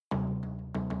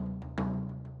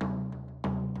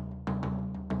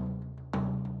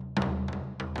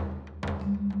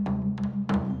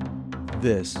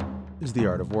This is The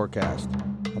Art of Warcast,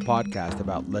 a podcast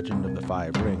about Legend of the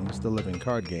Five Rings, the living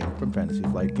card game from Fantasy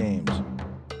Flight Games.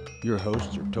 Your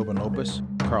hosts are Tobin Opus,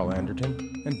 Carl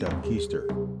Anderton, and Doug Keister.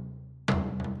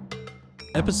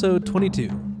 Episode 22,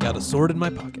 Got a Sword in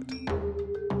My Pocket.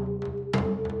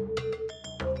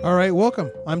 All right,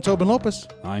 welcome. I'm Tobin Lopez.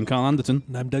 I'm Carl Anderton.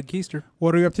 And I'm Doug Keister.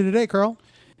 What are we up to today, Carl?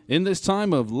 In this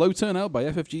time of low turnout by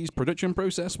FFG's production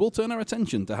process, we'll turn our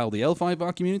attention to how the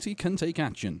L5R community can take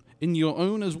action, in your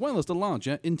own as well as the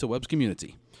larger interwebs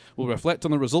community. We'll reflect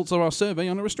on the results of our survey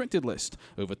on a restricted list.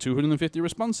 Over 250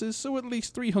 responses, so at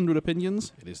least 300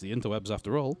 opinions. It is the interwebs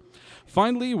after all.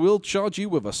 Finally, we'll charge you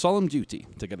with a solemn duty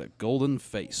to get a golden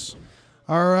face.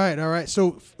 All right.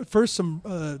 So first, some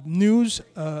news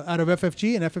out of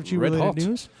FFG and FFG-related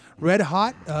news. Red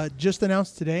Hot just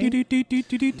announced today.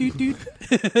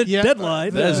 Yeah.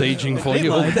 Deadline. There's aging for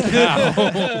you. Wow.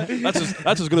 That's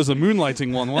as good as the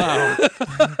moonlighting one. Wow.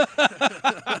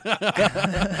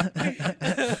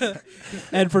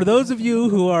 And for those of you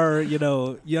who are,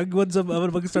 young ones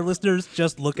amongst our listeners,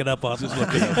 just look it up on. Just look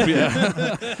it up.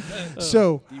 Yeah.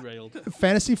 So, Derailed.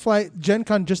 Fantasy Flight, Gen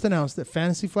Con just announced that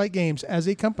Fantasy Flight Games as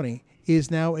a company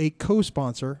is now a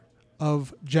co-sponsor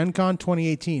of Gen Con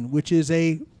 2018, which is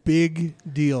a big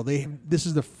deal. This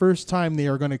is the first time they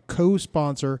are going to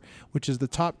co-sponsor, which is the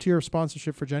top tier of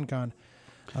sponsorship for Gen Con.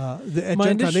 At Gen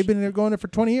Con, they've been going there for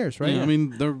 20 years, right? Yeah, I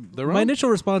mean, there my initial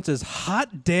response is,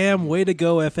 hot damn, way to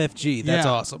go, FFG. That's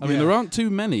awesome. I mean, there aren't too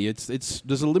many.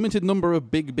 There's a limited number of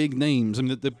big names. I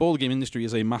mean, the board game industry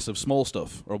is a massive small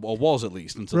stuff, or was at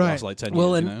least until the last 10 years.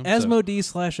 Well, and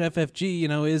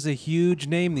Asmodee/FFG, is a huge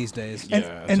name these days.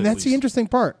 And that's the interesting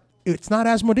part. It's not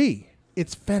Asmodee.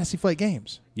 It's Fantasy Flight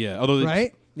Games. Yeah, although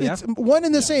right? Yeah. It's one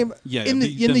and the same in the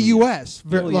U.S.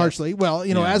 largely. Well,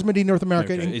 Asmodee North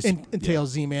America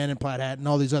entails Z-Man and Plaid Hat and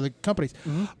all these other companies.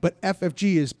 Mm-hmm. But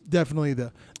FFG is definitely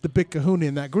the big kahuna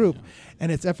in that group. Yeah.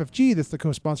 And it's FFG that's the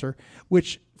co-sponsor,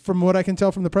 which from what I can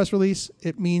tell from the press release,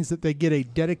 it means that they get a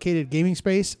dedicated gaming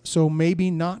space, so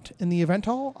maybe not in the event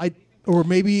hall, or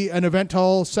maybe an event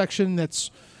hall section that's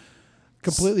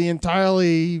completely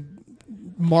entirely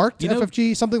marked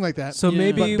FFG, something like that. So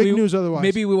maybe big news otherwise.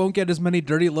 Maybe we won't get as many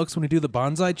dirty looks when we do the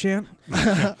bonsai chant.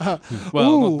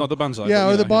 Well, not the bonsai. Yeah,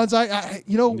 or the bonsai.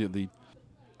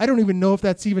 I don't even know if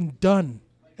that's even done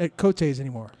at Cote's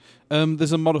anymore.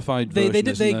 There's a modified version.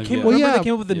 They came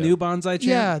up with the new bonsai chant.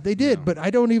 Yeah, they did, but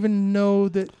I don't even know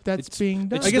that's being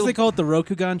done. I guess they call it the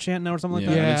Rokugan chant now or something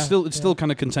like that. Yeah. It's still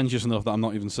kind of contentious enough that I'm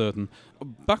not even certain.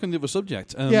 Back on the other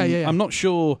subject. Yeah. I'm not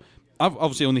sure. I've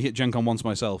obviously only hit Gen Con once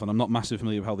myself, and I'm not massively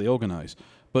familiar with how they organise.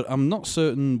 But I'm not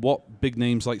certain what big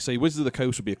names, like, say, Wizards of the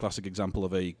Coast would be a classic example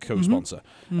of a co-sponsor.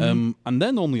 Mm-hmm. And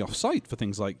they're normally off-site for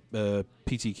things like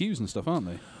PTQs and stuff, aren't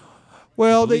they?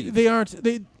 Well, they aren't.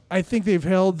 I think they've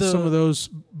held some of those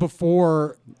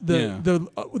before. The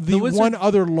one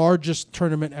other largest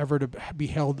tournament ever to be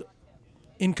held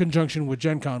in conjunction with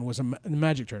Gen Con was a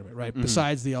Magic tournament, right? Mm-hmm.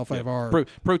 Besides the L5R. Yeah.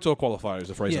 Pro Tour qualifier is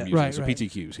the phrase I'm using. Right.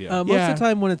 PTQs, most of the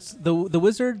time when it's the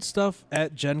Wizard stuff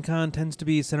at Gen Con tends to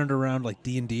be centered around like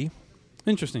D&D.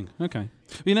 Interesting. Okay.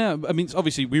 I mean,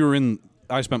 obviously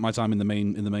I spent my time in the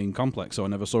main complex, so I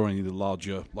never saw any of the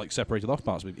larger, separated off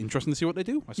parts. It'd be interesting to see what they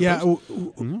do, I suppose.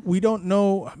 Yeah, we don't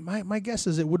know. My guess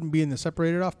is it wouldn't be in the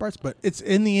separated off parts, but it's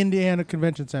in the Indiana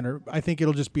Convention Center. I think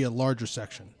it'll just be a larger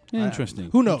section. Interesting.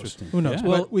 Who knows? Yeah.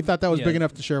 Well, we thought that was big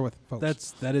enough to share with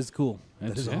folks. That is cool.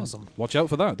 That is awesome. Watch out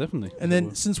for that, definitely. And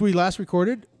then since we last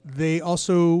recorded, they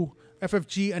also,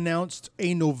 FFG announced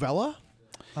a novella,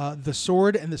 The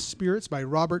Sword and the Spirits by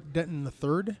Robert Denton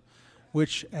III,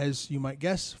 which, as you might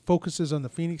guess, focuses on the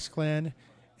Phoenix Clan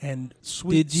and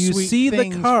sweet Did you sweet see the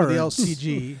things cards? for the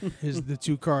LCG is the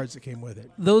two cards that came with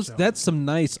it. That's some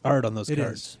nice art on those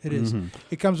cards. It is.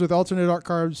 It comes with alternate art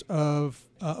cards of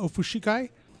Ofushikai,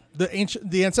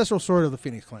 the ancestral sword of the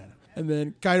Phoenix Clan. And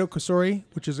then Kaido Kosori,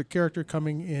 which is a character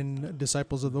coming in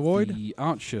Disciples of the Void. The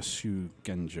Archer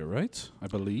Shugenja, right? I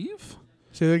believe.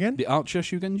 Say that again? The Archer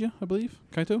Shugenja, I believe.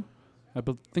 Kaito? I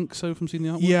think so from seeing the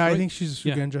artwork. Yeah, right? I think she's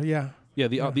Shugenja, yeah. Yeah,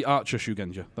 the Archer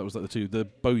Shugenja. That was like the two. The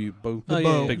bow. The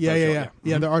bow. Big Yeah, bow yeah. shot,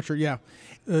 Yeah, the Archer, yeah.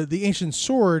 The Ancient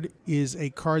Sword is a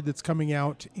card that's coming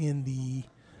out in the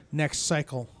next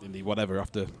cycle. In the whatever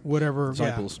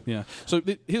cycles. Yeah. So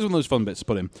here's one of those fun bits to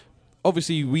put in.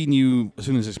 Obviously, we knew as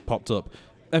soon as this popped up,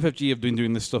 FFG have been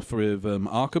doing this stuff with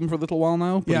Arkham for a little while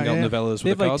now, putting out novellas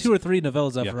they with the cards. They have 2 or 3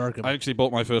 novellas out for Arkham. I actually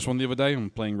bought my first one the other day. I'm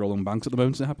playing Roland Banks at the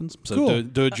moment as it happens. So cool.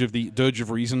 Dirge of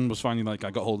Reason was finally I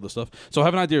got hold of the stuff. So I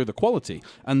have an idea of the quality.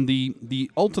 And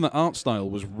the alternate art style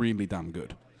was really damn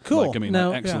good. Cool. Like, I mean,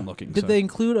 Now, excellent looking. Did they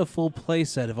include a full play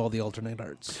set of all the alternate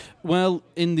arts? Well,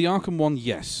 in the Arkham one,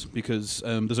 yes, because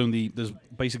there's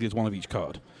basically one of each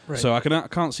card. Right. So I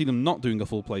can't see them not doing a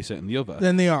full playset in the other.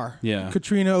 Then they are. Yeah.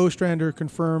 Katrina Ostrander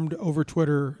confirmed over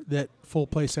Twitter that full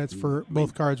play sets for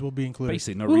both cards will be included.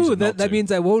 Basically, no reason not that to.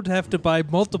 means I won't have to buy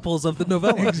multiples of the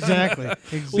novella. Exactly.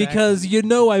 Because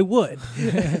I would.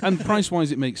 And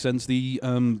price-wise, it makes sense. The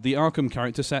Arkham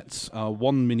character sets are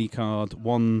 1 mini card,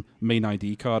 1 main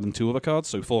ID card, and 2 other cards.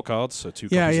 So 4 cards, so 2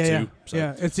 copies of 2.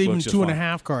 So it's even works just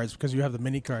 2.5 cards because you have the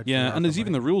mini card. Yeah, and there's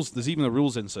even the rules. There's even the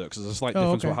rules insert because there's a slight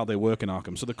difference about how they work in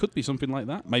Arkham. So there could be something like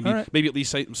that. Maybe at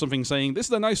least say something saying this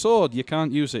is a nice sword. You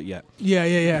can't use it yet.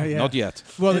 Yeah. Not yet.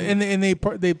 Well, and they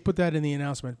put that in the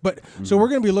announcement. But so we're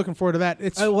going to be looking forward to that.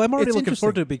 I'm already looking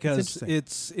forward to it because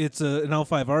it's an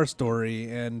L5R story,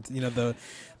 and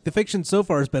the fiction so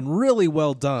far has been really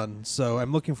well done. So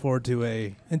I'm looking forward to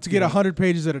to get 100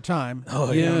 pages at a time.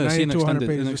 Oh yeah, see an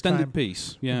extended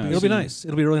piece. Yeah, it'll be nice.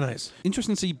 It'll be really nice.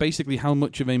 Interesting to see basically how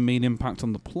much of a main impact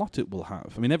on the plot it will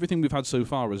have. I mean, everything we've had so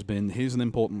far has been here's an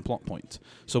important plot point.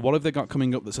 So what have they got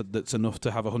coming up that's enough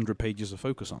to have 100 pages of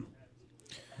focus on?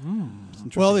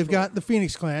 Well, they've got the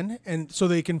Phoenix Clan, and so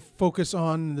they can focus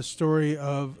on the story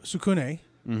of Sukune,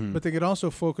 but they could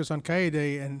also focus on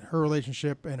Kaede and her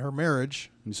relationship and her marriage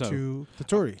to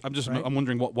Tori. I'm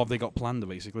wondering what they got planned.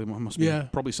 Basically, it must be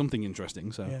probably something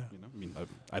interesting. So I mean,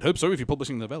 I'd hope so if you're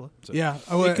publishing the novella. So. Yeah,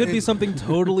 it could be something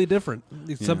totally different.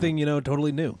 It's something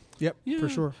totally new. Yep, for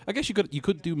sure. I guess you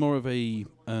could do more of a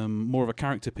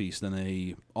character piece than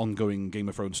a ongoing Game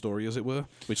of Thrones story, as it were.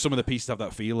 Which some of the pieces have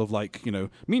that feel of like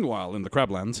meanwhile in the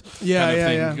Crablands kind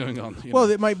of thing going on. Well,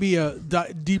 it might be a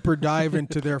deeper dive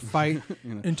into their fight,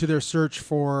 into their search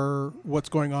for what's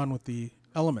going on with the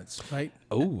elements, right?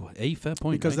 Oh, a fair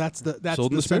point. Because that's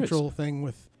the central thing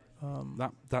with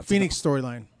that's Phoenix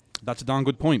storyline. That's a darn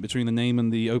good point between the name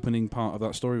and the opening part of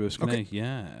that story with Sukune. Okay.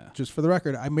 Yeah. Just for the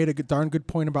record, I made a darn good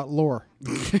point about lore.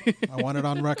 I want it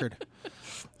on record.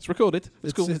 It's recorded.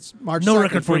 It's cool. It's March no 2nd.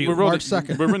 Record for you. We're March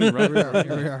 2nd. We're running, right?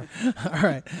 Here we are. All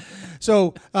right.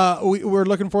 So we're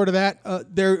looking forward to that.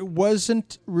 There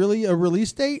wasn't really a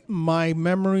release date. My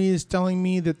memory is telling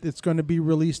me that it's going to be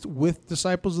released with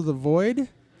Disciples of the Void.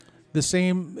 The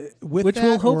same with which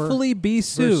will hopefully be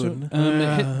soon.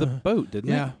 It hit the boat, didn't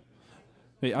it? Yeah.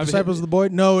 Disciples of the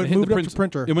Void? No, it moved up to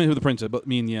printer. It went with the printer, but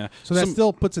So that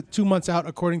still puts it 2 months out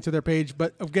according to their page.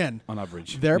 But again, on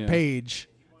average,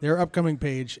 their upcoming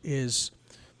page is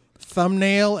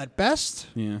thumbnail at best.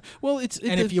 Yeah. Well,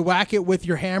 if you whack it with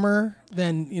your hammer,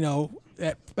 then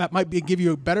that might give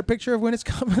you a better picture of when it's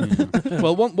coming.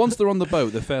 Well, once they're on the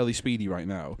boat, they're fairly speedy right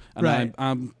now, and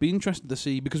I'm be interested to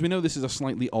see because we know this is a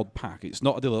slightly odd pack. It's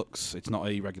not a deluxe. It's not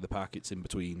a regular pack. It's in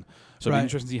between. So it'll be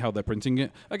interesting to see how they're printing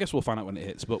it. I guess we'll find out when it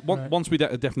hits. But once we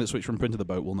get a definite switch from print to the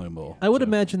boat, we'll know more. I would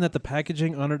imagine that the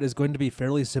packaging on it is going to be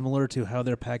fairly similar to how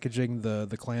they're packaging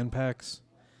the clan packs.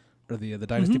 Or the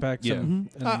Dynasty packs. Yeah.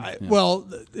 Well,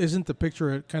 isn't the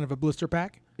picture kind of a blister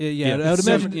pack? Yeah.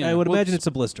 I would imagine it's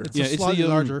a blister. It's slightly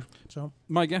larger. So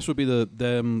my guess would be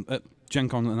at Gen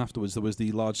Con and afterwards there was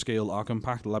the large-scale Arkham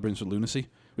pack, the Labyrinths of Lunacy,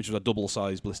 which was a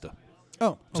double-sized blister. Oh,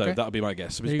 okay. So that would be my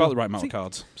guess. It's about the right amount of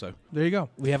cards. So there you go.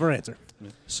 We have our answer. Yeah.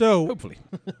 So hopefully,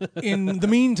 in the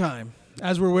meantime,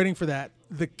 as we're waiting for that,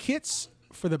 the kits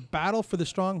for the Battle for the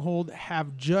Stronghold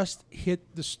have just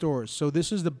hit the stores. So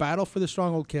this is the Battle for the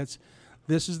Stronghold kits.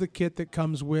 This is the kit that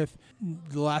comes with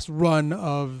the last run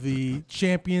of the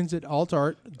champions at Alt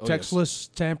Art,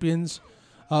 textless champions,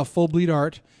 full bleed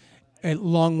art,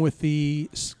 along with the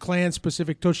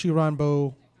clan-specific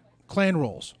Toshiranbo clan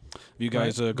rolls. Have you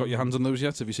guys got your hands on those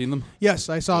yet? Have you seen them? Yes,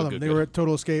 I saw them. They were at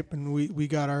Total Escape, and we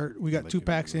got 2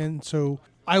 packs in. So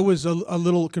I was a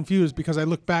little confused because I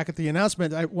looked back at the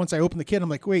announcement. Once I opened the kit, I'm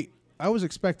like, wait, I was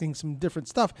expecting some different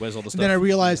stuff. Where's all the stuff? And then I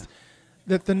realized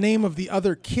that the name of the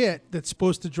other kit that's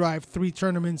supposed to drive 3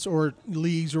 tournaments or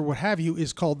leagues or what have you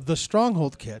is called the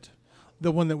Stronghold kit.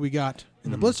 The one that we got in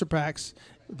the blister packs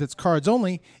that's cards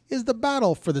only is the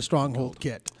Battle for the Stronghold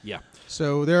kit. Yeah.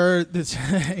 So there are it's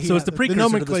the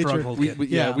precursor to the Stronghold kit.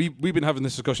 We've been having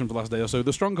this discussion for the last day or so.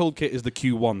 The Stronghold kit is the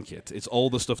Q1 kit. It's all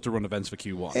the stuff to run events for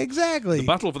Q1. Exactly. The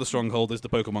Battle for the Stronghold is the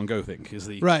Pokemon Go thing. Is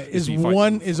a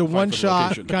one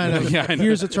shot kind of.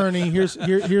 Here's a tourney. Here's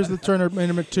the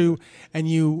tournament 2, and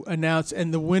you announce,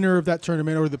 and the winner of that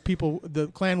tournament or the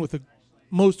clan with the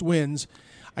most wins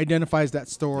identifies that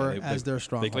store as their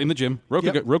Stronghold. They claim the gym.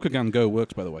 Rokugan Go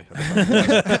works, by the way.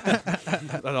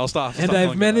 I'll start. And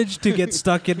I've managed to get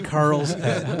stuck in Carl's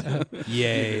head.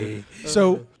 Yay.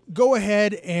 So go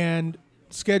ahead and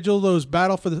schedule those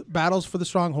battles for the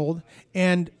Stronghold.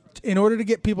 And in order to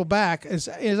get people back, as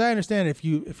I understand, if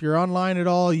you're online at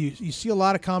all, you see a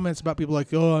lot of comments about people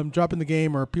like, oh, I'm dropping the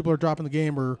game, or people are dropping the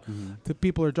game, or the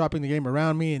people are dropping the game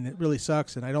around me, and it really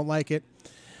sucks, and I don't like it.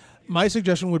 My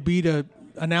suggestion would be to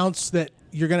announce that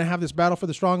you're going to have this Battle for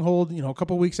the Stronghold, a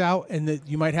couple weeks out, and that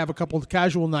you might have a couple of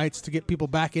casual nights to get people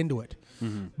back into it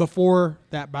before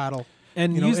that battle.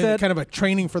 And use that kind of a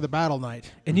training for the battle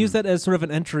night. And use that as sort of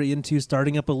an entry into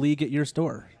starting up a league at your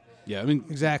store. Yeah, I mean,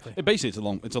 exactly. Basically,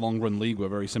 it's a long run league with a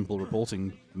very simple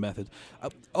reporting method.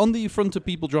 On the front of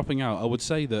people dropping out, I would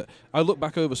say that I look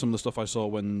back over some of the stuff I saw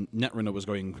when Netrunner was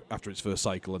going after its first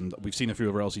cycle, and we've seen a few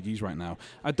other LCGs right now.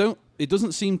 It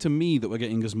doesn't seem to me that we're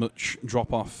getting as much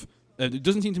drop off. It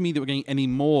doesn't seem to me that we're getting any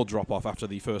more drop-off after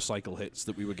the first cycle hits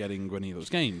that we were getting with any of those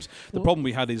games. The problem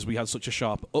we had is we had such a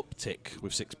sharp uptick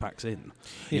with 6 packs in.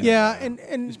 Yeah, and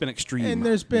it's been extreme. And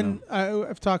there's been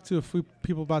I've talked to a few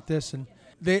people about this, and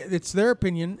it's their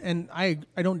opinion, and I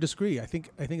don't disagree. I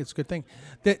think it's a good thing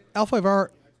that L5R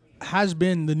has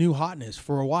been the new hotness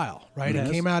for a while, right?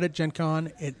 It came out at Gen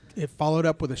Con. It followed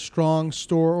up with a strong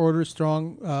store order,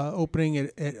 strong opening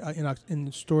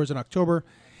in stores in October.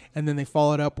 And then they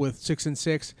followed up with 6 and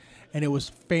 6, and it was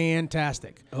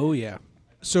fantastic. Oh, yeah.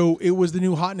 So it was the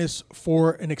new hotness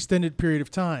for an extended period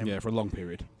of time. Yeah, for a long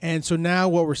period. And so now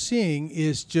what we're seeing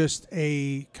is just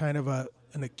a kind of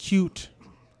an acute.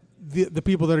 The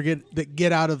people that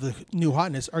get out of the new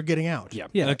hotness are getting out. Yeah,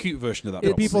 an acute version of that.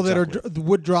 The people that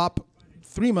would drop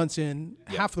 3 months in,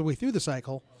 half the way through the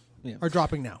cycle, are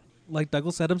dropping now. Like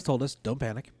Douglas Adams told us, don't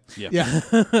panic. Yeah.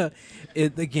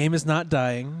 The game is not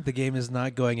dying. The game is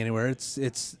not going anywhere.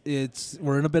 It's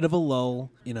we're in a bit of a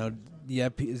lull.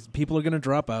 People are going to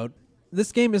drop out.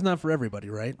 This game is not for everybody,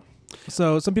 right?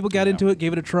 So some people got into it,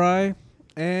 gave it a try,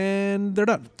 and they're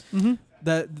done.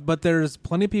 But there's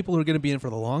plenty of people who are going to be in for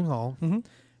the long haul,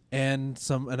 and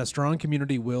a strong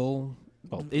community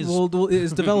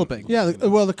is developing. Yeah.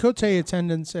 Well, the Cote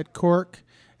attendance at Cork,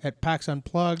 at PAX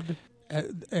Unplugged.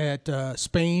 At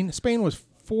Spain was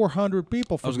 400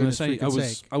 people. For I was going to say,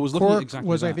 I was looking Cork at exactly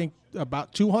was that. I think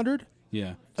about 200.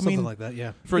 Yeah, something like that.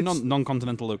 Yeah, for a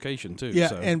non-continental location too. Yeah,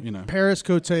 so, and Paris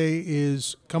Cote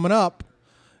is coming up,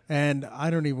 and I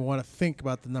don't even want to think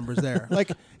about the numbers there. Like,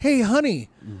 hey, honey,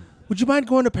 would you mind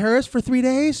going to Paris for 3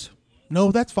 days?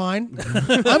 No, that's fine.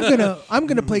 I'm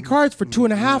gonna play cards for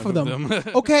 2.5 of them.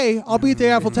 Okay, I'll be at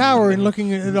the Eiffel Tower and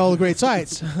looking at all the great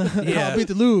sights. I'll be at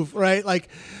the Louvre, right? Like.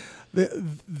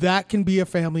 That can be a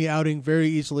family outing very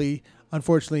easily.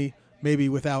 Unfortunately, maybe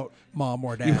without mom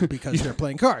or dad because they're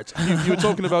playing cards. You were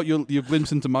talking about your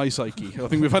glimpse into my psyche. I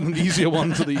think we've had an easier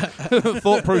one to the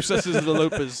thought processes of the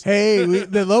Lopez. Hey,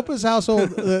 the Lopez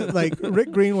household, like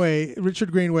Richard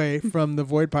Greenway from the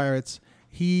Void Pirates,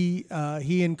 he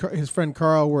and his friend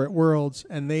Carl were at Worlds,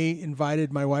 and they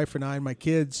invited my wife and I and my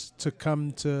kids to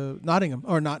come to Nottingham,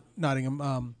 or not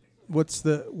Nottingham.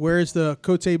 Where's the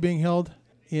Cote being held?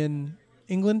 In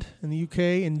England, in the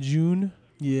UK, in June.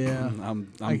 Yeah.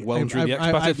 I'm well and truly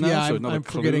expatriate now, so not I'm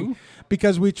forgetting.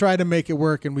 Because we tried to make it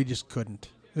work, and we just couldn't.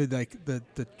 Like,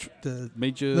 the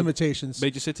major limitations.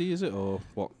 Major city, is it? Or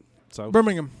what? South?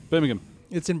 Birmingham.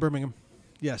 It's in Birmingham.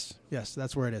 Yes,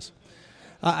 that's where it is.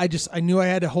 I knew I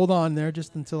had to hold on there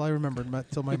just until I remembered,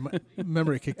 until my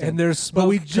memory kicked in. And there's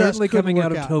smoke certainly coming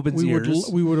out of Tobin's ears.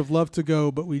 We would have loved to go,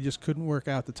 but we just couldn't work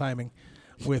out the timing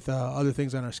with other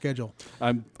things on our schedule.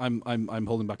 I'm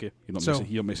holding back here.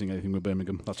 You're missing anything with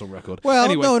Birmingham. That's on record. Well,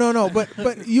 anyway. no, but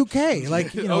UK,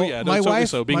 like, my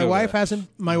wife hasn't.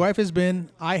 My wife has been.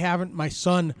 I haven't. My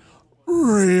son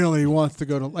really wants to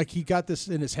go to. Like, he got this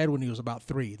in his head when he was about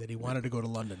 3 that he wanted to go to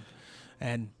London.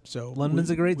 And so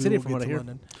London's a great city from what I hear.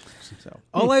 London. So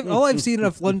all I've seen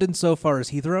of London so far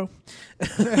is Heathrow.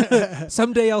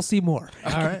 Someday I'll see more.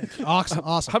 All right,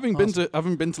 awesome. Having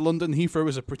been to London, Heathrow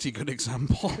is a pretty good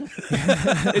example.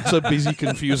 It's a busy,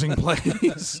 confusing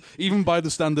place, even by the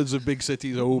standards of big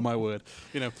cities. Oh my word!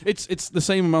 It's the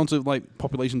same amount of like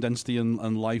population density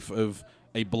and life of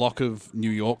a block of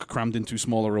New York crammed into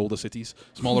smaller, older cities,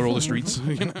 smaller, older streets.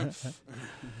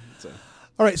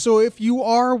 All right, so if you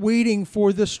are waiting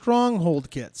for the Stronghold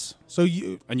kits, so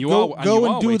you go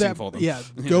and do that. For them. Yeah,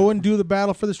 go and do the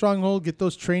Battle for the Stronghold. Get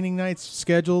those training nights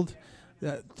scheduled.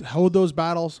 Hold those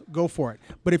battles. Go for it.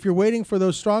 But if you're waiting for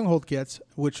those Stronghold kits,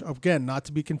 which again, not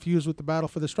to be confused with the Battle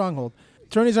for the Stronghold,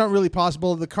 tourneys aren't really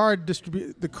possible. The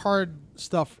card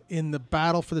stuff in the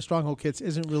Battle for the Stronghold kits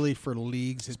isn't really for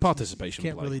leagues. It's participation.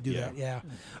 Can't play. really do that. Yeah,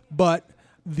 but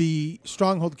the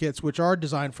Stronghold kits, which are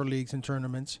designed for leagues and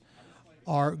tournaments,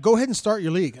 go ahead and start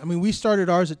your league. I mean, we started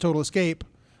ours at Total Escape.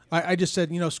 I just said,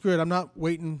 screw it. I'm not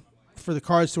waiting for the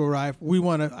cards to arrive.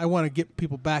 I want to get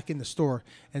people back in the store.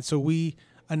 And so we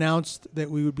announced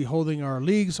that we would be holding our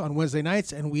leagues on Wednesday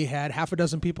nights, and we had half a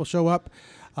dozen people show up.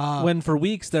 When for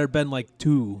weeks there had been like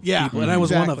 2 people, and I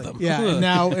was one of them.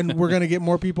 Yeah, and we're going to get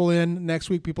more people in next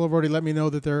week. People have already let me know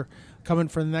that they're coming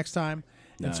for the next time,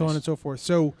 and so on and so forth.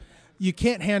 So you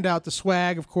can't hand out the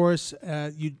swag, of course.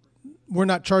 We're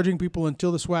not charging people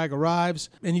until the swag arrives,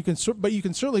 and you can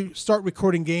certainly start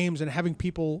recording games and having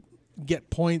people get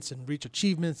points and reach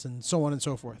achievements and so on and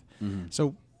so forth. Mm-hmm.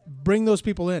 So bring those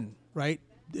people in, right?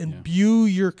 Imbue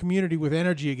your community with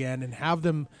energy again, and have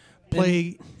them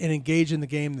play and engage in the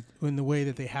game in the way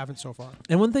that they haven't so far.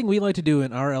 And one thing we like to do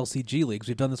in our LCG leagues,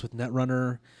 we've done this with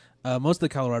Netrunner. Most of the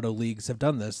Colorado leagues have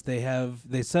done this.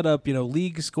 They set up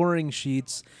league scoring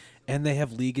sheets, and they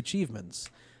have league achievements.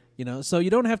 So you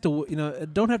don't have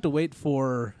to wait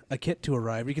for a kit to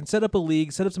arrive. You can set up a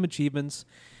league, set up some achievements,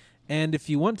 and if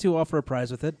you want to offer a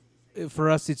prize with it, for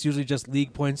us it's usually just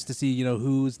league points to see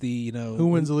who's the who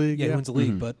wins the league. Who wins the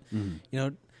league. Mm-hmm.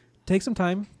 But take some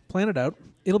time, plan it out.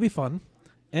 It'll be fun,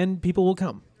 and people will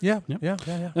come. Yeah.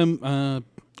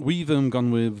 We've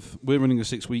we're running a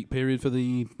 6-week period for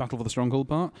the Battle for the Stronghold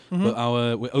part, but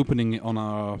we're opening it on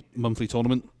our monthly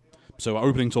tournament. So our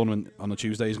opening tournament on a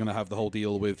Tuesday is going to have the whole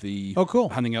deal with the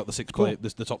handing out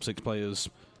the top 6 players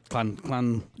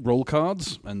clan roll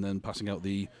cards, and then passing out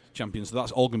the champions. So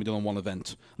that's all going to be done on one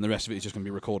event, and the rest of it is just going to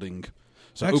be recording.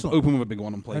 So open with a big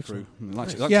one and play through.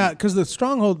 Because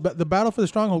the Battle for the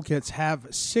Stronghold kits have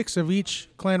 6 of each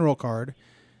clan roll card,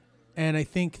 and I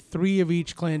think 3 of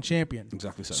each clan champion.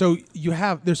 Exactly so. So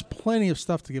there's plenty of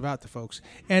stuff to give out to folks.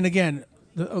 And again,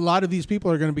 a lot of these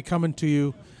people are going to be coming to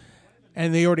you,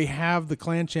 and they already have the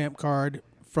clan champ card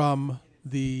from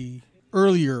the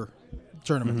earlier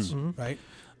tournaments, right?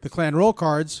 The clan roll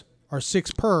cards are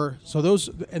 6 per. So there's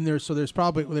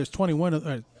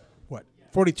 21.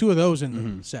 42 of those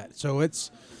in the set. So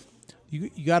it's you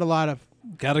got a lot of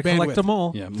gotta collect them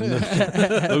all. Yeah,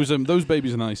 those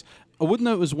babies are nice. I would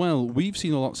note as well, we've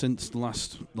seen a lot since the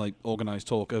last organised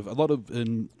talk of a lot of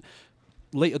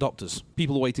late adopters.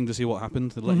 People are waiting to see what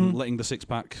happened. They're letting the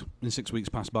 6-pack in 6 weeks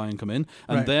pass by and come in.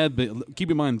 And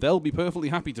keep in mind, they'll be perfectly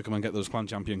happy to come and get those clan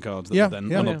champion cards that are then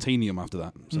unobtainium after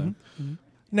that. So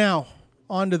now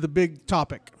on to the big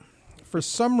topic. For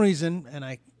some reason, and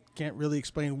I can't really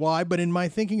explain why, but in my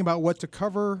thinking about what to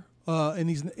cover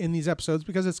in these episodes,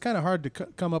 because it's kind of hard to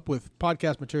come up with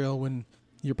podcast material when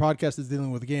your podcast is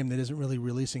dealing with a game that isn't really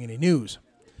releasing any news.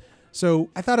 So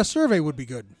I thought a survey would be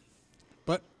good.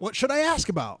 But what should I ask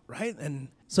about, right? And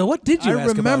so what did you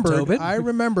ask about, Tobin? I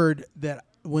remembered that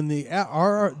when the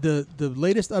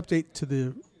latest update to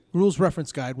the rules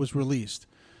reference guide was released,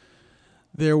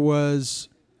 there was,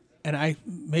 and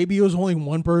maybe it was only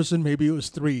one person, maybe it was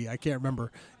 3, I can't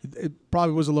remember. It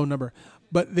probably was a low number.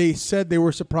 But they said they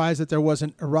were surprised that there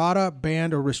wasn't errata,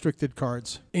 banned, or restricted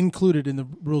cards included in the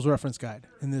rules reference guide,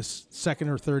 in this second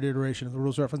or third iteration of the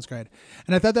rules reference guide.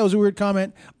 And I thought that was a weird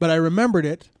comment, but I remembered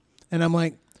it, and I'm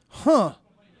like, well,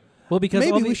 because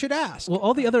maybe we should ask. Well,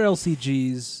 all the other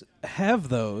LCGs have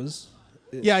those.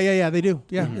 Yeah, they do.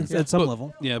 Yeah, at some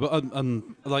level. Yeah, but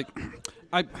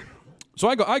So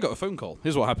I got a phone call.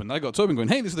 Here's what happened. I got Tobin going,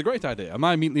 "Hey, this is a great idea," and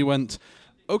I immediately went,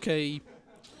 "Okay,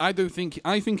 I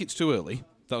think it's too early."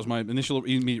 That was my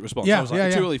immediate response. I was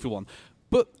like, too early for one.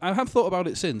 But I have thought about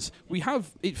it since.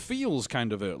 It feels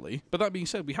kind of early, but that being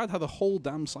said, we had a whole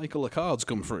damn cycle of cards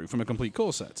come through from a complete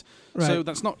core set. Right. So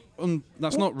that's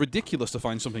not ridiculous to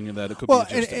find something in there that could be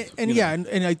adjusted.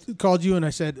 And I called you and I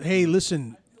said, "Hey,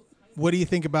 listen, what do you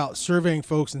think about surveying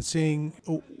folks and seeing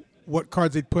what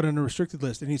cards they'd put on a restricted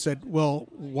list?" And he said, "Well,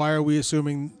 why are we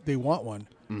assuming they want one?"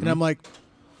 And I'm like,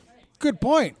 "Good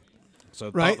point." So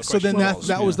right. So then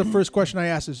that was the first question I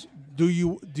asked: is do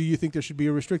you think there should be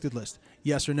a restricted list?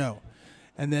 Yes or no?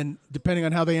 And then depending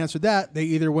on how they answered that, they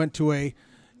either went to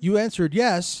you answered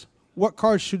yes, what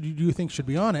cards do you think should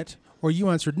be on it? Or you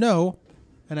answered no,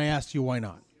 and I asked you why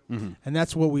not. Mm-hmm. And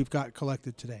that's what we've got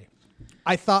collected today.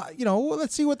 I thought,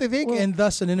 let's see what they think, and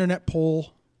thus an internet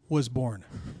poll was born.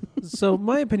 So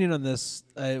my opinion on this,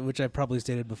 which I probably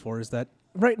stated before, is that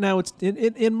right now it's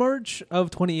in March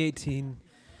of 2018,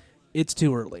 it's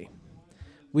too early.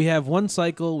 We have one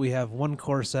cycle. We have one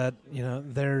core set.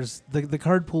 There's the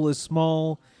card pool is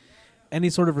small. Any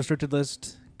sort of restricted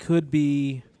list could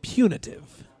be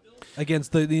punitive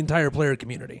against the entire player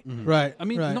community. Mm-hmm. Right. I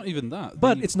mean, not even that.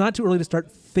 But it's not too early to start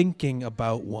thinking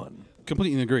about one.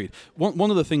 Completely agreed.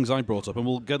 One of the things I brought up, and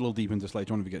we'll get a little deep into this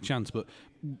later on if we get a chance, but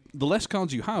the less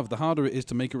cards you have, the harder it is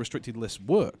to make a restricted list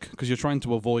work, because you're trying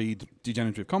to avoid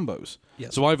degenerative combos.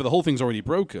 Yes. So either the whole thing's already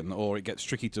broken, or it gets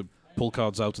tricky to pull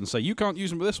cards out and say, you can't use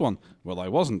them for this one. Well, I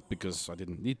wasn't because I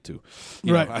didn't need to.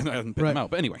 Right. I hadn't picked them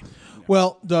out. But anyway.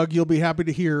 Well, Doug, you'll be happy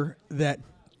to hear that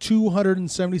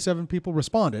 277 people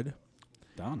responded.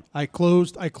 Darn. I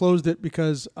closed it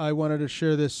because I wanted to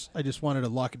share this. I just wanted to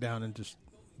lock it down and just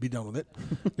be done with it.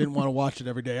 Didn't want to watch it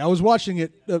every day. I was watching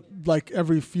it like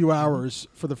every few hours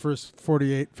for the first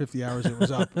 48, 50 hours it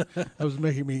was up. That was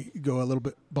making me go a little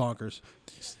bit bonkers.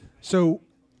 So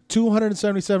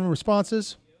 277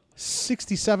 responses,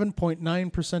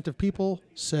 67.9% of people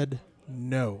said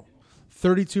no.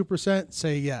 32%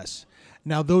 say yes.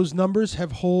 Now, those numbers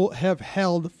have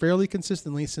held fairly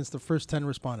consistently since the first 10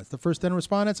 respondents. The first 10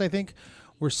 respondents, I think,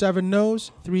 were 7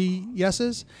 no's, 3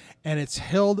 yeses, and it's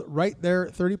held right there,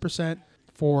 30%,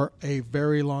 for a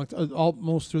very long time,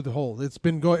 almost through the whole. It's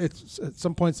been going. It's at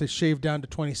some points they shaved down to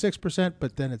 26%,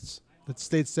 but then it's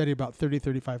stayed steady about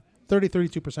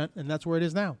 32%, and that's where it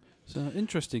is now. So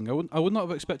interesting. I would not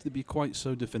have expected it to be quite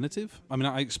so definitive. I mean,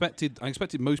 I expected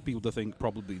most people to think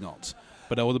probably not,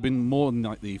 but I would have been more than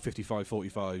like the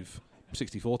 55-45,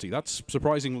 60-40. That's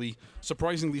surprisingly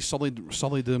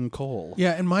solid call.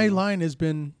 Yeah, and my line has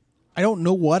been, I don't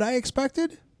know what I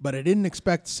expected, but I didn't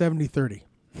expect 70-30.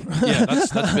 Yeah,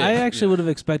 that's big. I actually would have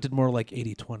expected more like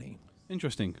 80-20.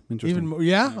 Interesting. Even more,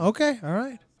 yeah? Okay, all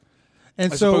right.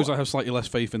 And I so, suppose I have slightly less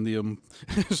faith in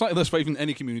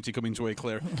any community coming to a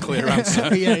clear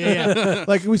answer. Yeah.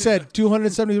 Like we said,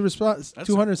 277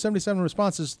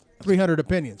 responses, 300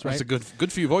 opinions, right? That's a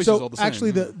good few voices so all the same.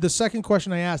 Actually, the second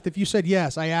question I asked, if you said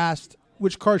yes, I asked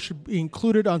which cards should be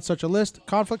included on such a list,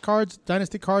 conflict cards,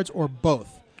 dynasty cards, or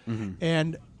both. Mm-hmm.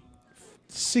 And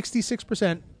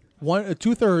 66%,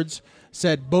 2/3,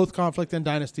 said both conflict and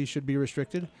dynasty should be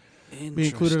restricted, be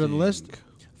included on the list.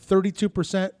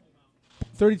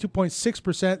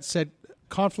 32.6% said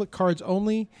conflict cards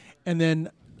only, and then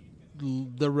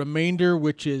the remainder,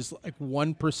 which is like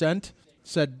 1%,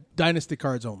 said dynasty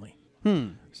cards only.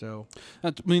 So,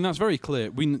 I mean, that's very clear.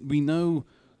 We know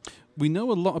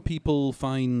a lot of people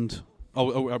find.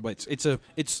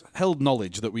 It's held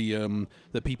knowledge that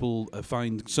that people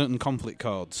find certain conflict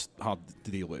cards hard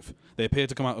to deal with. They appear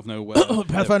to come out of nowhere.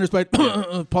 Pathfinder's debate,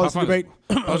 policy debate.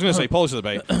 I was going to say policy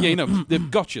debate. Yeah, they're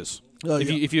gotchas.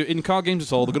 If you're in card games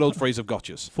at all, the good old phrase of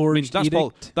gotchas.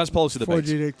 That's policy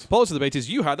debate. Policy debate is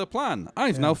you had a plan.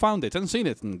 I've now found it and seen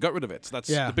it and got rid of it. That's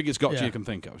the biggest gotcha you can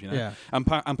think of. Yeah. And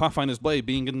Pathfinder's Blade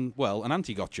being an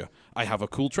anti-gotcha. I have a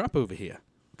cool trap over here.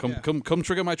 Come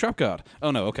trigger my trap card.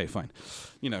 Oh no, okay, fine.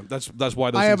 That's why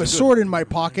those I have a sword in my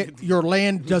pocket. Your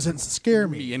land doesn't scare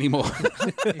me anymore.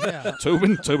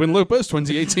 Tobin Lopez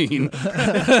 2018.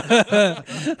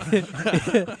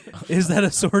 Is that a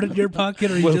sword in your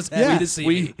pocket, or are you just happy to see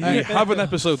me? We have an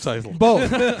episode title.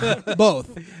 Both.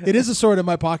 It is a sword in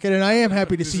my pocket, and I am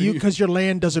happy to see you because your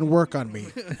land doesn't work on me.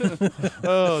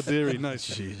 Oh dearie, nice.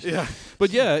 Jeez. Yeah, but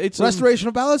yeah, it's restoration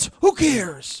of balance. Who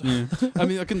cares? Yeah. I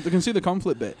mean, I can see the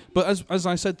conflict bit, but as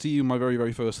I said to you, my very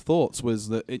very first thoughts was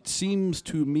that it seems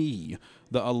to me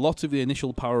that a lot of the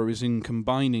initial power is in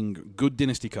combining good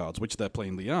dynasty cards, which there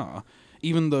plainly are,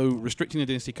 even though restricting a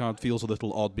dynasty card feels a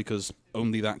little odd because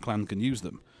only that clan can use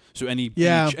them. So any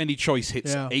choice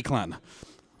hits a clan.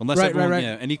 Unless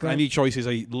any choice is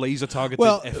a laser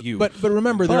targeted FU. But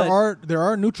remember, there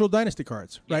are neutral dynasty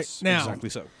cards right yes, now. Exactly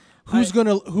so. Who's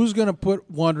gonna put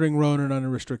Wandering Ronin on a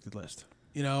restricted list?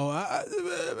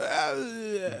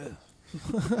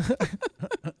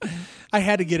 I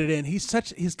had to get it in. He's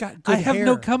got good hair. I have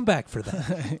no comeback for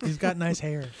that. He's got nice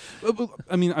hair.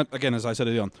 I mean, again, as I said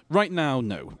early on, right now,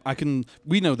 no.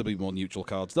 We know there'll be more neutral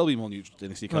cards. There'll be more neutral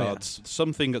dynasty cards. Oh, yeah.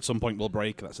 Something at some point will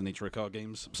break. That's the nature of card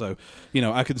games. So,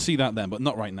 I can see that then, but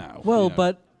not right now. Well,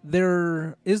 but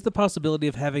there is the possibility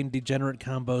of having degenerate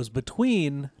combos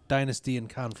between dynasty and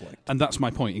conflict. And that's my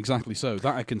point. Exactly so.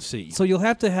 That I can see. So you'll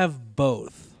have to have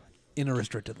both in a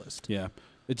restricted list. Yeah.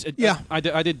 I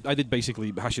did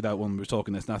basically hash it out when we were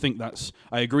talking this, and I think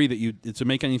I agree that to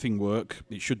make anything work,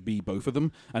 it should be both of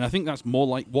them, and I think that's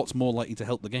what's more likely to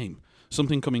help the game.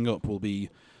 Something coming up will be,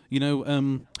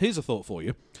 here's a thought for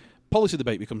you: policy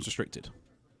debate becomes restricted.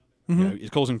 Mm-hmm.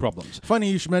 It's causing problems.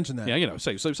 Funny you should mention that. Yeah,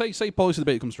 say policy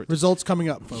debate becomes restricted. Results coming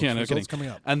up, folks. Yeah, no Results kidding. coming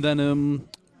up. And then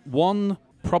one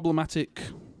problematic,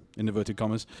 in inverted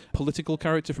commas, political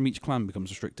character from each clan becomes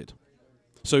restricted.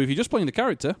 So if you're just playing the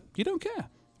character, you don't care.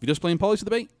 If you're just playing policy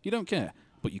debate, you don't care.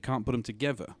 But you can't put them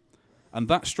together. And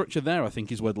that structure there, I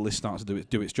think, is where the list starts to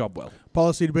do its job well.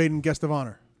 Policy debate and guest of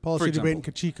honor. Policy debate and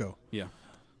Kachiko. Yeah.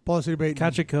 Policy debate.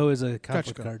 Kachiko is a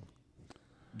conflict card.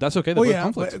 That's okay. They're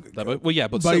both conflict. But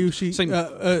Bayushi, same.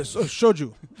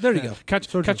 Shoju. There you go.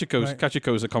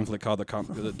 Kachiko is a conflict card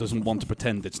that doesn't want to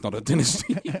pretend it's not a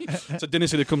dynasty. It's a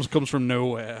dynasty that comes from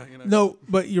nowhere. You know? No,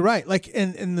 but you're right. Like,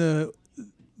 and the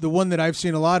one that I've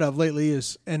seen a lot of lately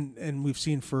is, and we've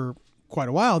seen for quite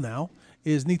a while now,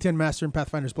 is Niten Master and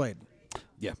Pathfinder's Blade.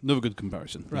 Yeah, another good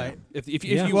comparison. Right. Yeah. If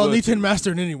you Niten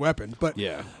Master in any weapon, but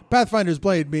Pathfinder's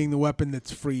Blade being the weapon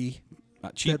that's free.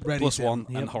 Cheap,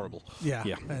 +1, and horrible. Yeah.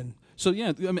 And so,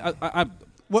 I mean,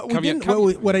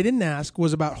 what I didn't ask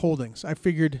was about holdings. I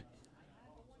figured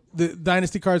the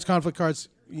Dynasty cards, conflict cards,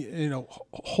 not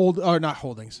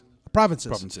holdings.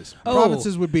 Provinces.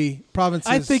 Provinces would be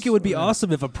provinces. I think it would be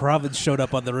awesome if a province showed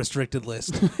up on the restricted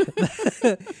list.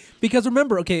 Because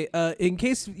remember, in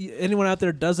case anyone out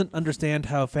there doesn't understand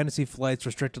how Fantasy Flight's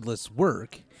restricted lists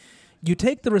work, you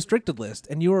take the restricted list,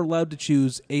 and you are allowed to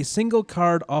choose a single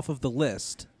card off of the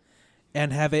list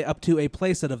and have up to a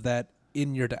playset of that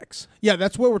in your decks. Yeah,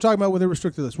 that's what we're talking about with the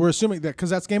restricted list. We're assuming that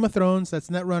because that's Game of Thrones, that's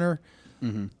Netrunner.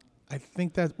 Mm-hmm. I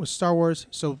think that was Star Wars,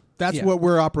 so that's what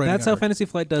we're operating That's under. how Fantasy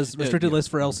Flight does restricted lists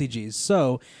for LCGs.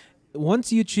 So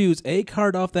once you choose a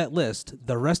card off that list,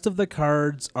 the rest of the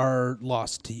cards are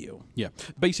lost to you. Yeah.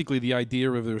 Basically, the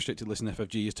idea of the restricted list in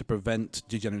FFG is to prevent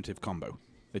degenerative combo.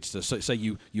 It's to say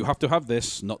you have to have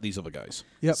this, not these other guys.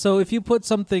 Yep. So if you put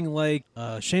something like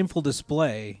Shameful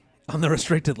Display on the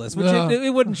restricted list, which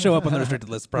it wouldn't show up on the restricted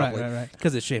list probably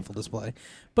because it's Shameful Display.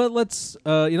 But let's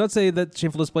say that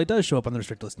Shameful Display does show up on the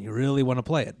restricted list and you really want to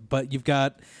play it, but you've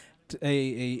got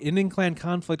an in-clan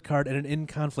conflict card and an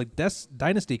in-conflict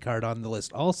dynasty card on the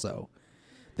list also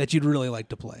that you'd really like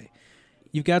to play.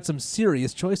 You've got some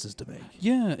serious choices to make.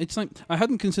 Yeah, it's like I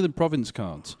hadn't considered province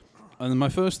cards. And my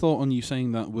first thought on you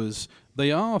saying that was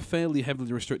they are fairly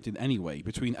heavily restricted anyway,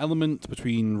 between element,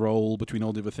 between role, between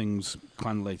all the other things,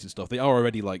 clan-related stuff. They are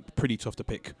already pretty tough to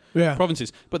pick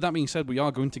provinces. But that being said, we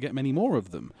are going to get many more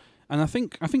of them. And I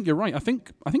think you're right. I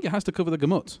think it has to cover the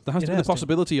gamut. There has to be the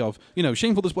possibility of,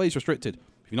 Shameful Display is restricted.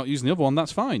 If you're not using the other one,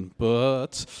 that's fine.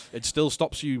 But it still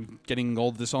stops you getting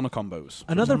all the Dishonor combos.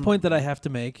 Another point that I have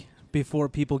to make before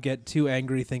people get too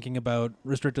angry thinking about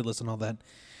restricted lists and all that,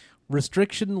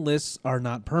 restriction lists are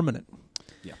not permanent.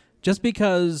 Yeah. Just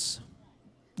because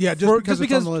it's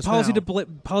on the list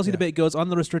policy debate goes on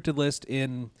the restricted list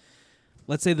in,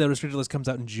 let's say the restricted list comes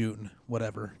out in June,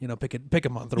 whatever, pick a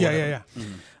month or whatever. Yeah.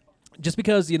 Mm-hmm. Just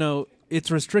because, it's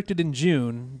restricted in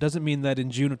June doesn't mean that in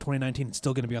June of 2019 it's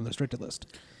still going to be on the restricted list.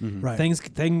 Mm-hmm. Right.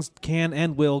 Things can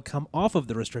and will come off of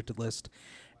the restricted list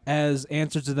as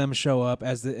answers to them show up,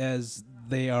 as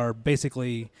they are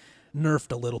basically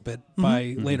nerfed a little bit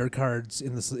by later cards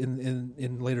in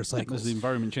later cycles. As the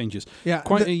environment changes. Yeah,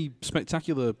 quite a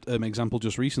spectacular example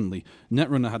just recently.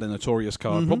 Netrunner had a notorious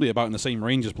card, probably about in the same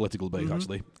range as Political Debate,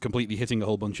 actually, completely hitting a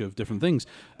whole bunch of different things.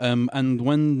 And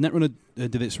when Netrunner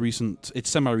did its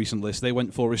semi-recent list, they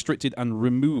went for restricted and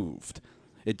removed.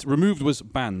 It removed was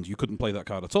banned. You couldn't play that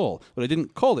card at all. But I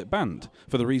didn't call it banned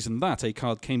for the reason that a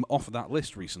card came off that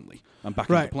list recently and back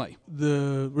into play.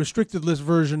 The restricted list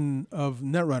version of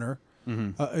Netrunner,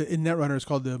 in Netrunner, is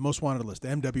called the Most Wanted list, the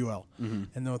MWL. Mm-hmm.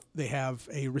 And they have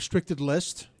a restricted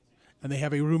list and they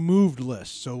have a removed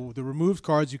list. So the removed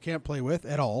cards you can't play with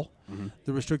at all. Mm-hmm.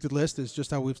 The restricted list is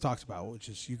just how we've talked about, which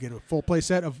is you get a full play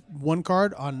set of one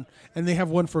card and they have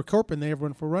one for Corp and they have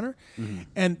one for Runner. Mm-hmm.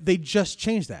 And they just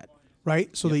changed that.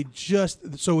 Right, so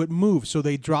it moves. So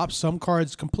they drop some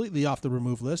cards completely off the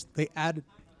remove list. They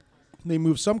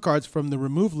move some cards from the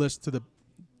remove list to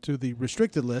the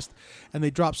restricted list, and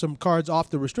they drop some cards off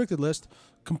the restricted list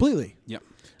completely. Yeah.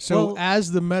 So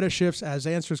as the meta shifts, as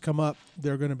answers come up,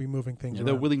 they're going to be moving things around.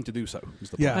 They're willing to do so.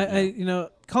 Is the point. I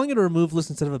calling it a remove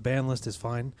list instead of a ban list is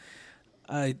fine.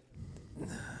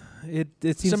 It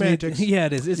seems semantics.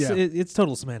 It is. It's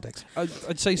total semantics.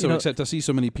 I'd say so, except I see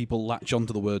so many people latch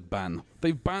onto the word ban.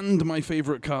 They've banned my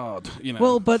favorite card.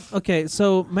 Well, but okay,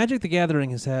 so Magic the Gathering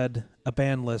has had a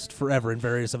ban list forever in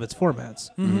various of its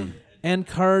formats, and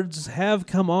cards have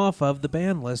come off of the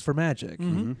ban list for Magic.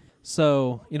 Mm-hmm.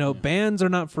 So bans are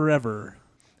not forever.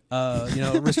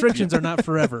 Restrictions are not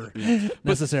forever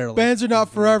necessarily. Bans are not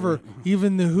forever.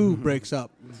 Even the Who breaks up.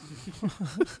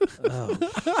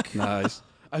 Nice.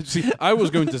 I was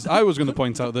going to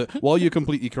point out that while you're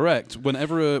completely correct,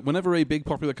 whenever a big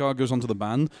popular card goes onto the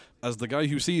ban, as the guy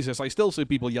who sees this, I still see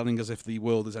people yelling as if the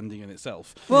world is ending in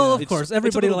itself. Well, of course,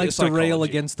 everybody likes to rail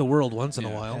against the world once in a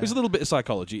while. It's a little bit of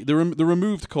psychology. The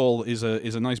removed call is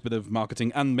a nice bit of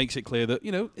marketing and makes it clear that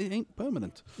it ain't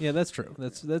permanent. Yeah, that's true.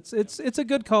 It's a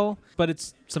good call, but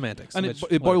it's semantics. And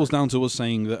it boils down to us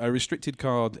saying that a restricted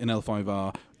card in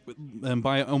L5R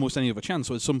by almost any other chance.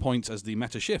 So at some point, as the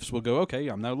meta shifts, we'll go, okay,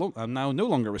 I'm now no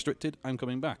longer restricted. I'm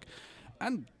coming back.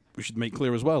 And we should make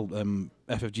clear as well,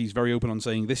 FFG is very open on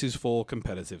saying this is for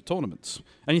competitive tournaments.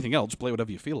 Anything else, play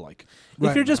whatever you feel like.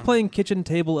 If you're just playing kitchen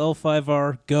table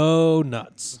L5R, go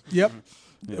nuts. Yep.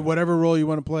 Yeah. Whatever role you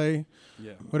want to play,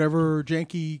 whatever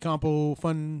janky, compo,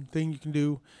 fun thing you can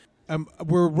do.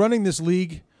 We're running this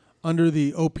league under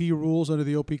the OP rules, under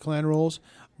the OP clan rules,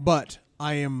 but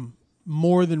I am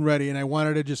more than ready, and I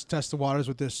wanted to just test the waters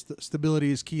with this.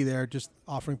 Stability is key there, just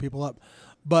offering people up.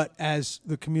 But as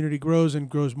the community grows and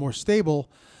grows more stable,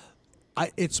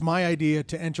 it's my idea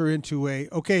to enter into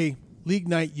league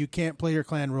night, you can't play your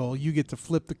clan role. You get to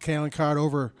flip the clan card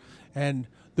over, and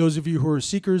those of you who are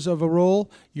seekers of a role,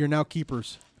 you're now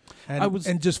keepers.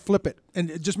 And just flip it,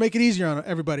 and just make it easier on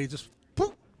everybody. Just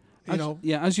poof,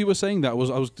 as you were saying that, I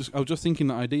was just thinking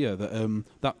that idea that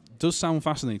that does sound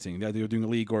fascinating. The idea of doing a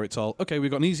league where it's all okay. We've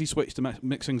got an easy switch to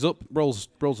mix things up. Roles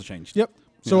are changed. Yep.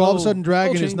 So all of a sudden,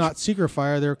 Dragon is not Seeker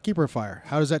Fire; they're Keeper Fire.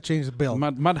 How does that change the build?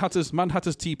 Mad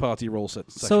Hatter's Tea Party role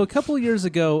set. So a couple of years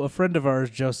ago, a friend of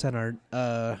ours, Joe Senart,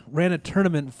 ran a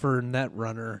tournament for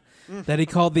Netrunner that he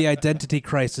called the Identity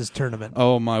Crisis Tournament.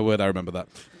 Oh my word, I remember that.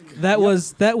 That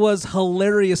was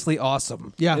hilariously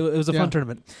awesome. Yeah, it was a fun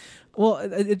tournament. Well,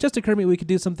 it just occurred to me we could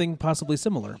do something possibly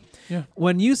similar. Yeah.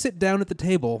 When you sit down at the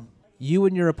table, you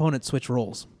and your opponent switch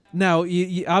roles. Now,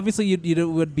 you obviously you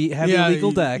would be have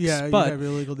illegal decks, but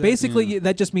basically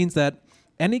that just means that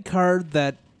any card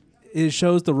that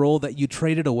shows the role that you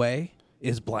traded away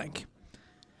is blank.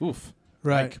 Oof.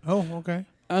 Right. Okay.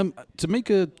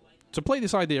 To play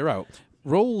this idea out,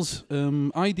 roles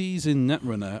IDs in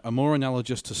Netrunner are more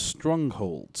analogous to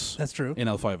strongholds. That's true. In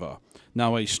L5R.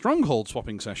 Now, a stronghold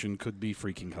swapping session could be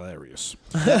freaking hilarious.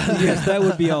 Yes, that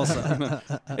would be also.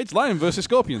 It's Lion versus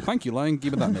Scorpion. Thank you, Lion.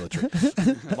 Give me that military.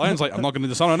 Lion's like, I'm not going to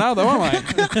dishonor now, though, am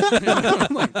I?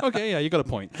 I'm like, okay, yeah, you got a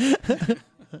point.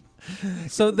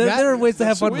 So there are ways to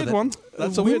have fun with it.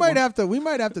 That's a weird one. We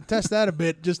might have to test that a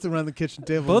bit just around the kitchen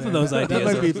table. Both of those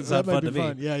ideas that might be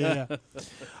fun. Yeah.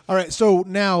 All right.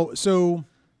 So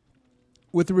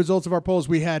with the results of our polls,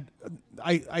 we had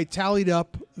I tallied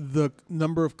up the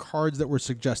number of cards that were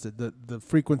suggested, the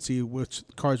frequency which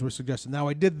cards were suggested. Now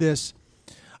I did this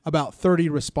about 30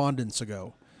 respondents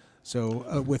ago.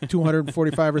 So with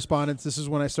 245 respondents, this is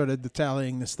when I started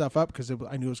tallying this stuff up because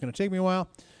I knew it was going to take me a while.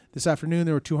 This afternoon,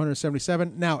 there were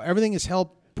 277. Now, everything is held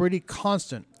pretty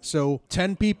constant. So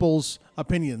 10 people's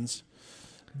opinions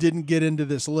didn't get into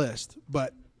this list,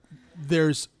 but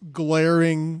there's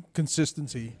glaring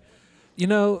consistency. You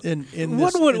know,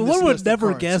 one would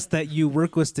never guess that you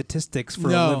work with statistics for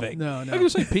a living. No. I'm going to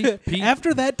say P.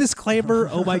 After that disclaimer,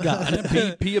 oh my God.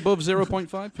 P above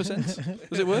 0.5%.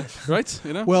 Does it work? Right?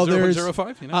 You know? Well,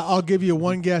 0.05? You know? I'll give you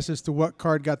one guess as to what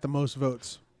card got the most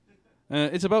votes.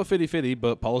 It's about 50-50,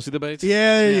 but policy debate.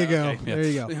 Yeah, there you go. Okay, yeah. There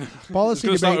you go. Policy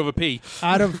debate. Start with a P.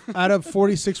 out of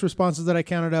 46 responses that I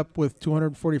counted up with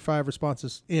 245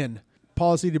 responses in,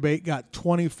 policy debate got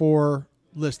 24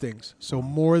 listings. So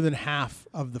more than half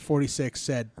of the 46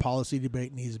 said policy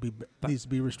debate needs to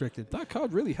be restricted. That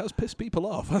card really has pissed people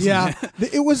off, hasn't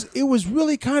it? It was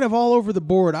really kind of all over the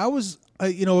board. I was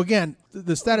again,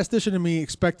 the statistician in me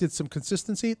expected some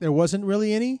consistency. There wasn't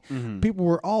really any. Mm-hmm. People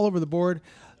were all over the board.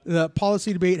 The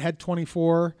policy debate had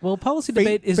 24. Well, policy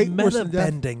debate is meta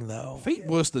bending, though. Fate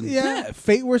worse than death.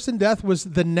 Fate worse than death was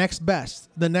the next best,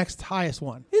 the next highest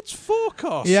one. It's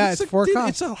forecast. Yeah, it's forecast.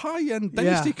 It's a high-end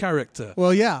dynasty character.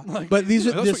 Well, yeah, but this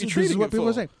is what people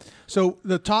are saying. So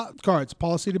the top cards: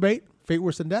 policy debate, Fate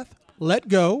worse than death, Let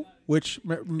Go, which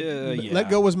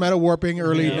Let Go was meta warping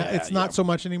early. It's not so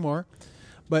much anymore,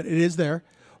 but it is there.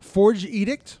 Forged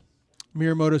Edict,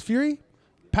 Miyamoto's Fury,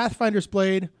 Pathfinder's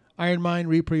Blade, Iron Mine,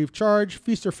 Reprieve, Charge,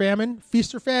 Feast or Famine,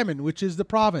 which is the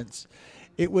province.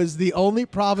 It was the only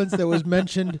province that was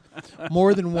mentioned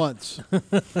more than once.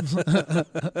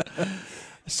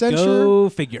 Censure, go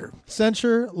figure.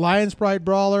 Censure, Lion's Pride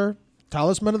Brawler,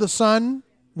 Talisman of the Sun,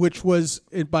 which was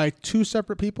by two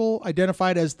separate people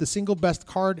identified as the single best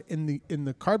card in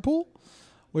the card pool,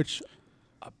 which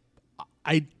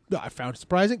I found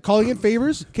surprising. Calling in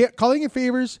Favors.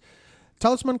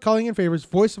 Talisman, Calling in Favors,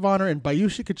 Voice of Honor, and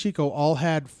Bayushi Kachiko all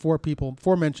had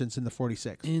four mentions in the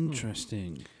 46.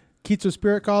 Interesting. Kitsu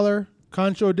Spirit Caller,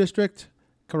 Kanjo District,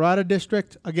 Karada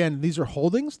District. Again, these are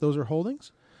holdings. Those are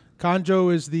holdings.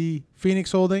 Kanjo is the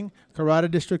Phoenix holding. Karada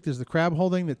District is the Crab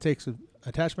holding that takes an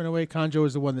attachment away. Kanjo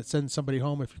is the one that sends somebody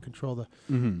home if you control the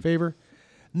favor.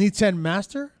 Nitsen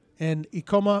Master and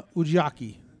Ikoma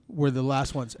Ujiaki were the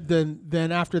last ones.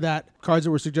 Then after that, cards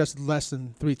that were suggested less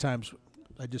than 3 times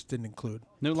I just didn't include.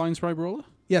 No Lion's Pride Brawler?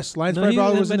 Yes, Lions Pride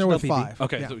Brawler was in there with 5.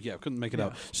 Okay, so couldn't make it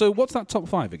out. So what's that top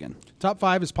 5 again? Top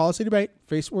 5 is Policy Debate,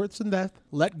 Face Worse Than Death,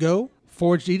 Let Go,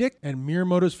 Forged Edict, and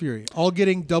Miyamoto's Fury, all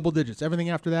getting double digits. Everything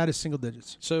after that is single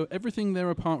digits. So everything there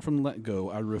apart from Let Go,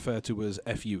 I refer to as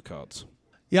FU cards.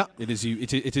 Yeah, it is you.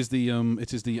 It is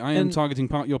the I am targeting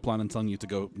part of your plan and telling you to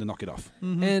go to knock it off.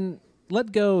 Mm-hmm. And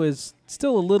Let Go is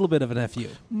still a little bit of an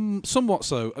FU. Somewhat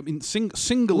so. I mean,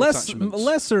 single attachments.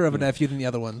 Lesser of an FU than the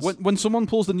other ones. When someone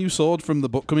pulls the new sword from the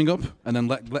book coming up and then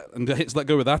hits Let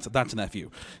Go with that, that's an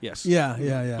FU. Yes.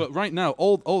 Yeah. But right now,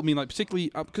 I mean, like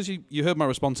particularly because you heard my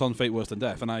response on Fate Worse Than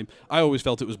Death, and I always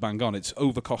felt it was bang on. It's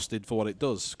overcosted for what it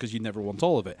does because you never want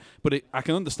all of it. But I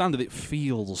can understand that it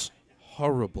feels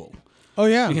horrible. Oh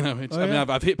yeah. You know, I mean,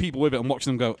 I've hit people with it and watched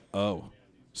them go, oh,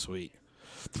 sweet.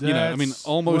 You know, I mean,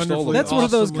 almost all of That's one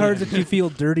of those cards that you feel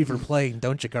dirty for playing,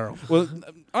 don't you, Carl? Well,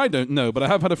 I don't know, but I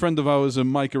have had a friend of ours,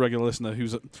 Mike, a regular listener,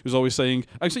 who's always saying,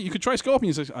 "Actually, you could try Scorpion."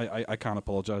 He says, "I can't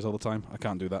apologize all the time. I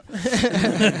can't do that."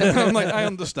 I'm like, I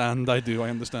understand. I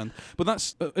understand. But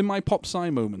that's in my Pop Psy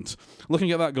moment.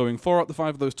 Looking at that, going 4 out of the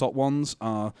 5 of those top ones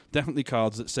are definitely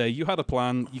cards that say you had a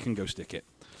plan, you can go stick it.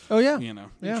 Oh yeah, you know,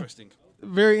 interesting.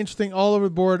 Very interesting all over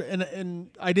the board, and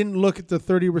I didn't look at the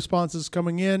 30 responses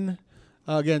coming in.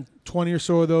 Again, 20 or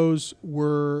so of those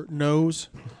were no's,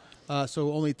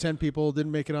 so only 10 people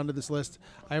didn't make it onto this list.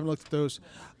 I haven't looked at those.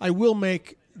 I will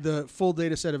make the full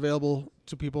data set available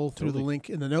to people through the link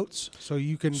in the notes, so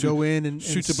you can go in and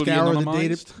scour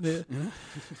the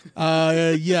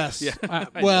data. Yes. Yeah.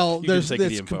 Well,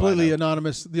 it's completely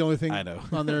anonymous. The only thing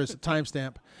on there is a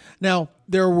timestamp. Now,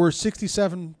 there were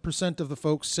 67% of the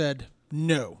folks said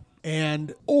no,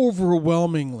 and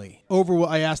overwhelmingly,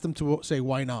 I asked them to say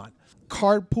why not.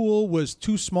 Card pool was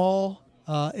too small.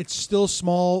 It's still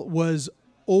small. Was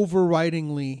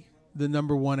overridingly the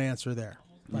number one answer there.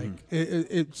 Like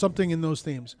it something in those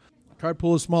themes. Card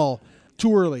pool is small.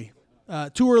 Too early.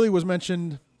 Too early was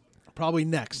mentioned. Probably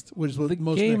next, which was the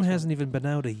most. The game hasn't even been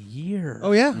out a year.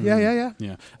 Oh yeah,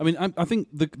 yeah. I mean, I think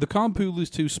the card pool is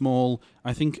too small.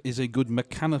 I think is a good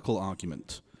mechanical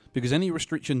argument. Because any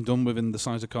restriction done within the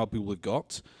size of card pool we've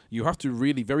got, you have to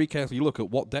really very carefully look at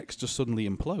what decks just suddenly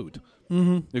implode.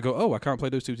 Mm-hmm. You go, oh, I can't play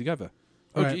those two together.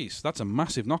 Oh, geez, that's a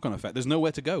massive knock-on effect. There's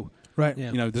nowhere to go. Right.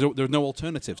 Yeah. You know, there are no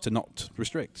alternatives to not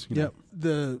restrict. You know?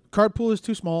 The card pool is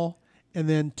too small, and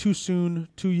then too soon.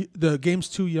 The game's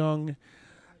too young.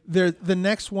 The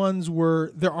next ones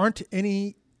were there aren't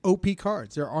any OP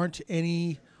cards. There aren't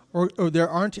any, or there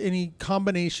aren't any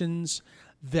combinations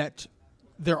that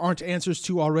there aren't answers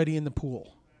to already in the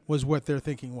pool, was what their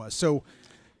thinking was. So,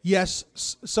 yes,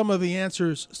 some of the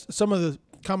answers, some of the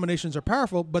combinations are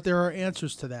powerful, but there are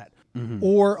answers to that. Mm-hmm.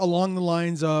 Or along the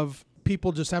lines of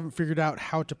people just haven't figured out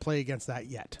how to play against that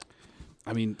yet.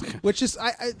 I mean... Which is,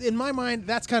 in my mind,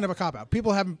 that's kind of a cop-out.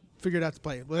 People haven't figured out to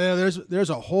play. Well, there's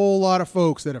a whole lot of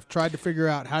folks that have tried to figure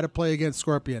out how to play against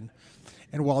Scorpion.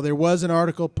 And while there was an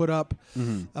article put up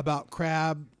about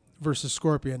Crab versus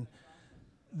Scorpion...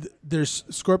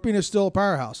 Scorpion is still a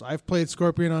powerhouse. I've played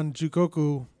Scorpion on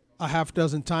Jukoku a half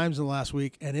dozen times in the last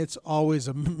week, and it's always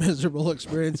a miserable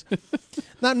experience.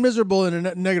 Not miserable in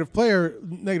a negative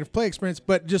play experience,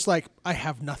 but just like I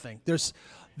have nothing. There's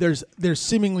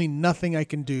seemingly nothing I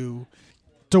can do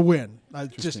to win.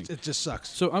 It just sucks.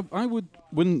 So I would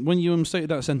when you stated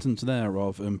that sentence there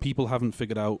of people haven't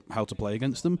figured out how to play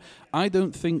against them. I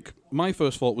don't think my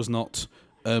first thought was not.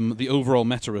 The overall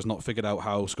meta has not figured out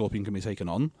how Scorpion can be taken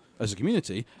on as a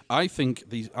community. I think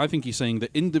he's saying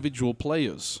that individual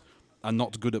players are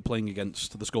not good at playing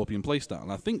against the Scorpion playstyle,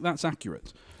 and I think that's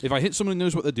accurate. If I hit someone who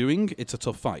knows what they're doing, it's a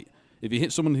tough fight. If you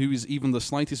hit someone who is even the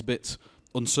slightest bit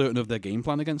uncertain of their game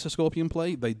plan against a Scorpion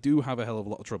play, they do have a hell of a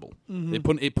lot of trouble.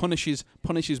 Mm-hmm. It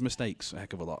punishes mistakes a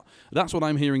heck of a lot. That's what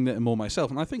I'm hearing there more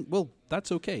myself, and I think, well,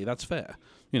 that's okay, that's fair.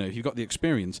 You know, if you've got the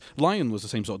experience. Lion was the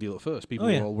same sort of deal at first. People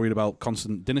were all worried about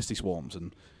constant dynasty swarms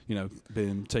and, you know,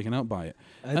 being taken out by it.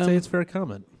 I'd say it's fair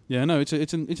comment. Yeah, no, it's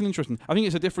an interesting. I think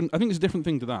it's a different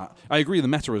thing to that. I agree. The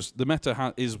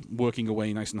meta is working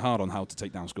away nice and hard on how to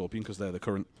take down Scorpion because they're the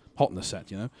current hotness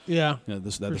set. You know. Yeah. You know,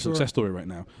 they're the success story right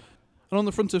now. And on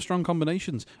the front of strong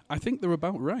combinations, I think they're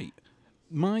about right.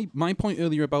 My point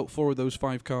earlier about 4 of those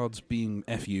 5 cards being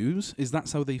FUs is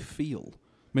that's how they feel.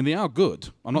 I mean, they are good.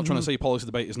 I'm not trying to say Policy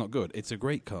Debate is not good. It's a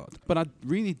great card. But I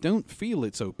really don't feel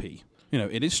it's OP. You know,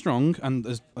 it is strong, and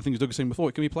as I think as Doug was saying before,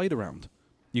 it can be played around.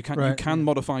 You can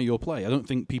modify your play. I don't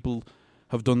think people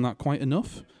have done that quite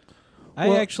enough.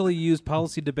 I actually used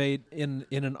Policy Debate in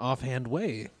an offhand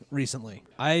way recently.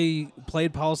 I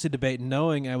played Policy Debate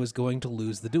knowing I was going to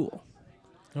lose the duel.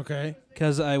 Okay.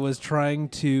 Because I was trying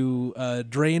to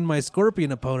drain my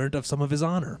Scorpion opponent of some of his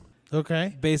honor.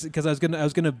 Okay. Because I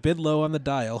was gonna bid low on the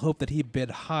dial, hope that he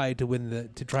bid high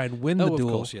to try and win the duel.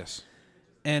 Of course, yes.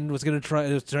 And was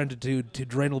trying to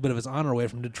drain a little bit of his honor away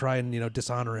from him to try and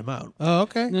dishonor him out. Oh,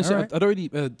 okay. No, so right. I'd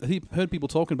already heard people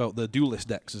talking about the duelist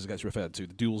decks, as it gets referred to,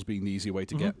 the duels being the easier way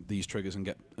to get these triggers and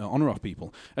get honor off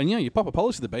people. And yeah, you pop a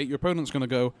policy debate, your opponent's going to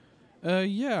go,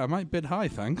 yeah, I might bid high,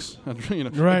 thanks.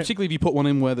 Right. Particularly if you put one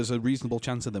in where there's a reasonable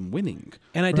chance of them winning.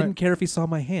 And I didn't care if he saw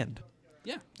my hand.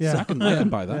 Yeah. Yeah. So I can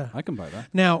buy that. Yeah. I can buy that.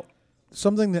 Now,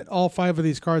 something that all 5 of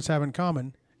these cards have in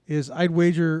common is I'd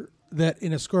wager that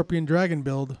in a Scorpion Dragon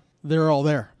build, they're all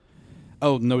there.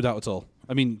 Oh, no doubt at all.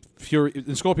 I mean, Fury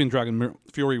in Scorpion Dragon,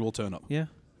 Fury will turn up. Yeah.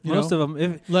 Most of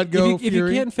them. Let go. If you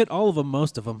can't fit all of them,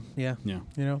 most of them. Yeah.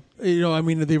 Yeah. I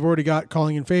mean, they've already got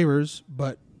Calling in Favors,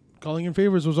 but Calling in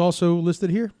Favors was also listed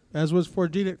here, as was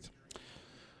Forged Edict.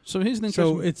 So here's an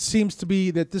interesting. So it seems to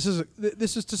be that this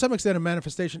is to some extent a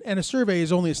manifestation, and a survey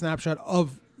is only a snapshot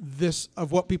of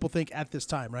what people think at this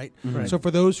time, right? Right. So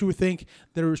for those who think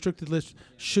that a restricted list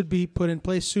should be put in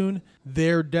place soon,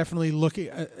 they're definitely looking.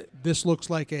 This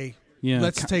looks like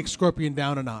let's take Scorpion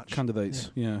down a notch. Candidates,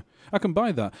 yeah. I can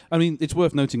buy that. I mean, it's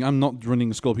worth noting I'm not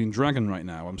running Scorpion Dragon right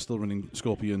now. I'm still running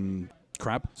Scorpion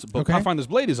Crab, but Okay. Pathfinder's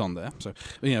Blade is on there, so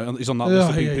it's on that list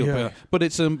of people. yeah. But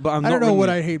it's but I'm I not don't know what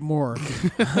running I hate more.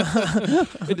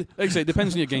 like I say, it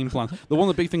depends on your game plan. One of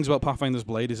the big things about Pathfinder's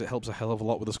Blade is it helps a hell of a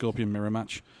lot with the Scorpion mirror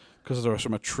match because there are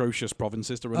some atrocious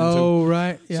provinces to run into. Oh,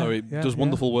 right. Yeah, So it does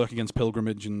wonderful work against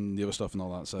Pilgrimage and the other stuff and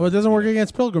all that. So Well, it doesn't work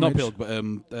against Pilgrimage. Not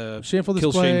Pilgrimage, but Shameful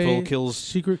kills Display, Shameful, kills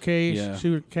Secret Cache, Yeah.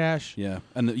 Secret Cache. Yeah,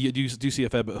 and you do see a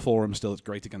fair bit of Forum still. It's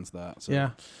great against that. So.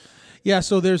 Yeah.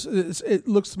 So it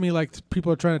looks to me like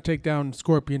people are trying to take down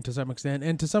Scorpion to some extent,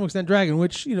 and to some extent Dragon,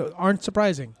 which aren't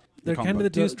surprising. They're combo. kind of the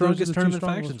two Those are strongest the two tournament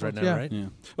strongest factions right ones, now, yeah. right? Yeah.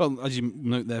 Well, as you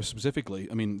note there specifically,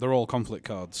 I mean, they're all conflict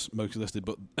cards, mostly listed,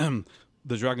 but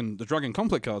the Dragon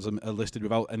conflict cards are listed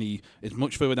without any. It's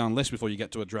much further down the list before you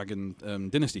get to a Dragon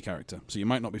Dynasty character, so you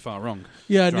might not be far wrong.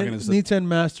 Yeah, Dragon is Niten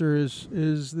Master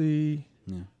is the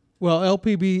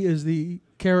LPB is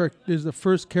the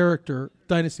first character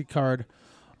Dynasty card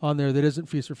on there that isn't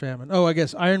Feast or Famine. Oh, I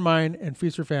guess Iron Mine and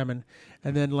Feast or Famine,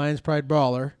 and then Lion's Pride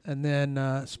Brawler, and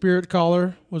then Spirit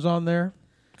Caller was on there,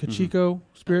 Kachiko,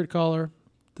 Spirit Caller,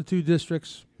 the 2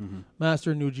 districts, Master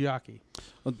and Nujiaki.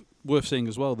 Worth saying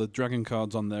as well, the Dragon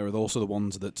cards on there are also the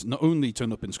ones that not only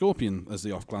turn up in Scorpion as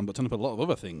the off-clan, but turn up a lot of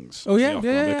other things. Oh, as yeah, the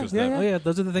off-clan yeah, because yeah, they're Oh yeah,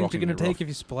 those are the things rocking you're going to it take rough. if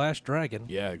you splash Dragon.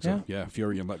 Yeah, exactly. Yeah,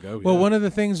 Fury and Let Go. Well, yeah. one of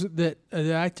the things that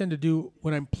I tend to do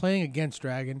when I'm playing against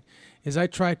Dragon is I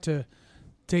try to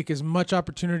take as much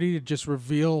opportunity to just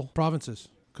reveal provinces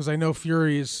because I know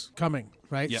Fury is coming,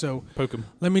 right? Yep. So Poke 'em.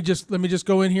 let me just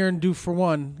go in here and do for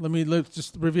one. Let's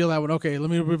just reveal that one. Okay, let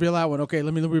me reveal that one. Okay,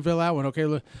 let me reveal that one. Okay,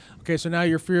 okay. So now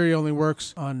your Fury only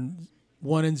works on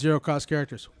 1 and 0 cost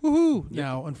characters. Woohoo! Yep.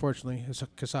 Now, unfortunately,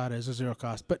 Casada is a 0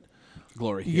 cost, but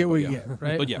Glory. you get what you get,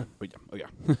 right? But yeah. Oh yeah.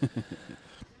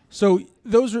 So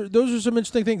those are some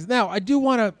interesting things. Now I do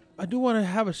want to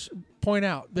have point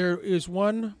out there is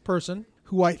one person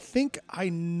who I think I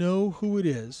know who it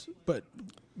is, but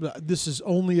this is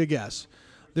only a guess.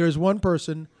 There is one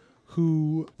person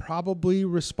who probably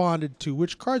responded to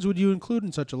which cards would you include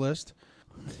in such a list.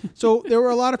 So there were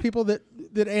a lot of people that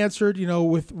answered,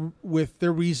 with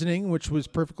their reasoning, which was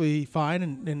perfectly fine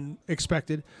and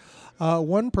expected.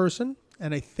 One person,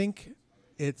 and I think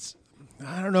it's.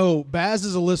 I don't know. Baz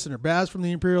is a listener. Baz from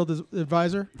the Imperial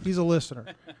Advisor, he's a listener.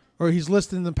 Or he's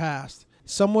listed in the past.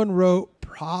 Someone wrote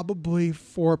probably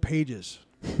 4 pages.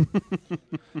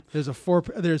 There's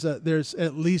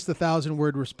at least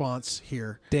 1,000-word response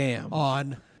here. Damn.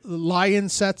 On Lion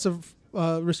sets of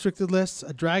restricted lists,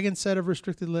 a Dragon set of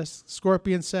restricted lists,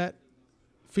 Scorpion set,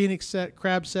 Phoenix set,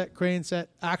 Crab set, Crane set,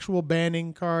 actual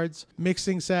banning cards,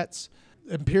 mixing sets,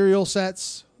 Imperial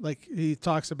sets, like he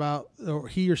talks about, or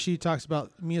he or she talks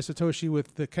about Miya Satoshi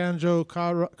with the Kanjo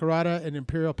Karada and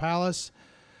Imperial Palace.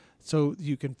 So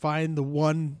you can find the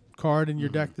one card in your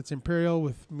deck that's Imperial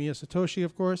with Miya Satoshi,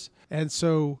 of course. And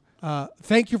so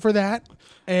thank you for that.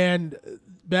 And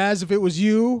Baz, if it was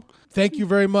you, thank you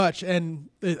very much. And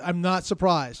I'm not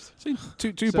surprised. See,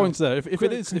 two points there. If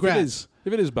it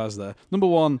is Baz there. Number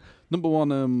one,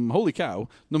 holy cow.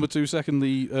 Number 2,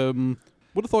 secondly,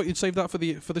 would have thought you'd save that for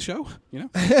the show.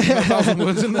 1,000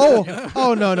 words in there.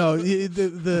 Oh no.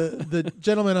 The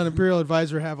gentlemen on Imperial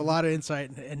Advisor have a lot of insight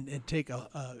and take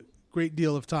a great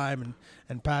deal of time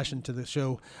and passion to the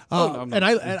show. And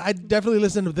I definitely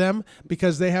listen to them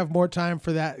because they have more time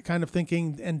for that kind of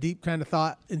thinking and deep kind of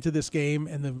thought into this game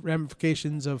and the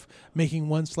ramifications of making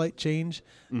one slight change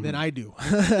than I do.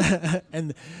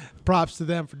 And props to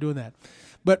them for doing that.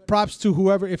 But props to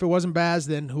whoever. If it wasn't Baz,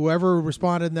 then whoever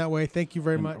responded in that way. Thank you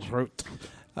very much.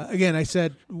 Again, I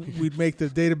said we'd make the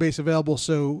database available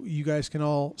so you guys can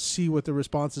all see what the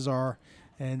responses are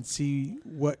and see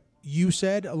what you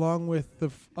said along with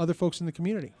the other folks in the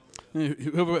community.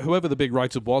 Whoever the big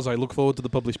write-up was, I look forward to the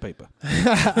published paper.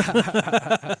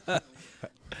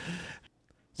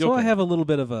 So I have a little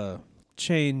bit of a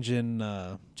change in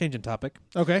topic.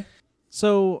 Okay.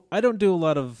 So I don't do a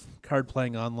lot of card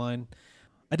playing online.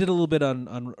 I did a little bit on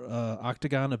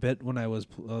Octagon a bit when I was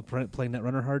playing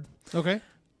Netrunner hard. Okay.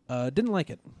 Didn't like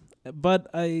it. But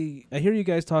I hear you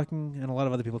guys talking and a lot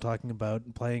of other people talking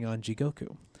about playing on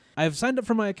Jigoku. I've signed up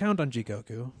for my account on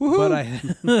Jigoku.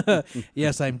 But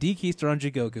yes, I'm D. Keister on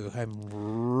Jigoku. I'm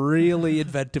really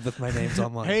inventive with my names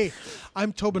online. Hey,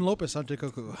 I'm Tobin Lopez on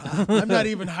Jigoku. I'm not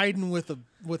even hiding with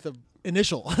a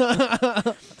initial.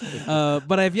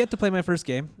 But I've yet to play my first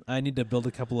game. I need to build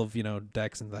a couple of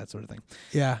decks and that sort of thing.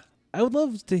 Yeah. I would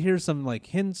love to hear some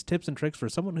hints, tips, and tricks for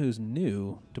someone who's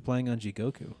new to playing on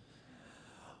Jigoku.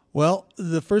 Well,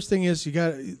 the first thing is you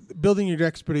got building your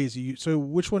deck's pretty easy. So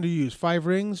which one do you use, 5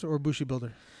 Rings or Bushi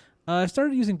Builder? I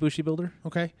started using Bushi Builder.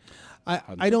 Okay.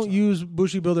 I don't use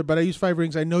Bushi Builder, but I use 5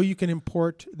 Rings. I know you can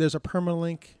import. There's a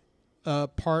permalink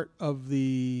part of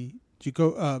the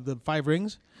 5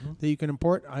 Rings that you can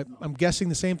import. I'm guessing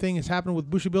the same thing has happened with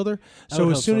Bushi Builder.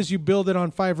 So as soon as you build it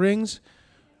on 5 Rings,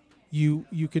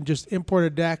 you can just import a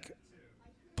deck,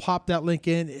 pop that link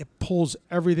in, it pulls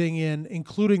everything in,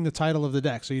 including the title of the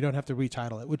deck, so you don't have to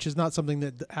retitle it, which is not something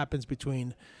that happens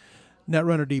between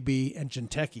Netrunner DB and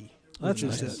Jinteki, which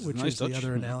is the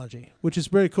other analogy, which is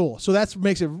very cool. So that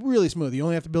makes it really smooth. You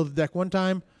only have to build the deck one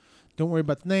time. Don't worry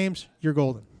about the names. You're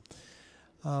golden.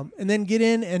 And then get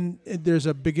in, and there's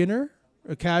a beginner,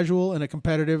 a casual, and a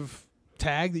competitive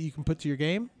tag that you can put to your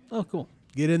game. Oh, cool.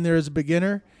 Get in there as a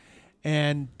beginner,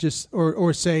 and just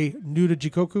or say new to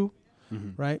Jigoku.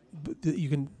 Right? You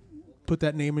can put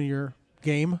that name in your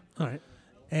game. All right.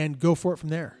 And go for it from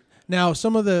there. Now,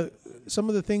 some of the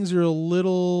things are a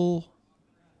little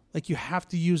like you have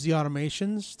to use the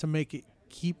automations to make it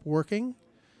keep working.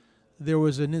 There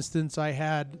was an instance I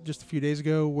had just a few days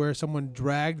ago where someone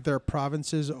dragged their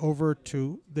provinces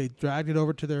they dragged it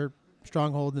over to their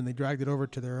stronghold and they dragged it over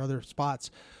to their other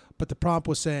spots. But the prompt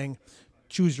was saying,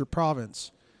 choose your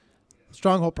province.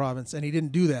 Stronghold province, and he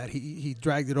didn't do that. He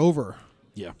dragged it over.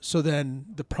 Yeah. So then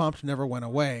the prompt never went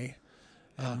away.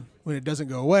 When it doesn't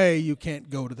go away, you can't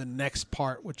go to the next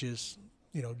part, which is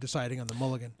deciding on the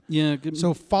mulligan. Yeah.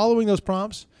 So following those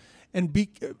prompts, and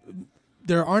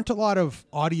there aren't a lot of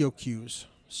audio cues.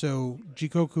 So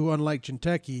Jigoku, unlike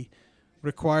Jinteki,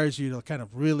 requires you to kind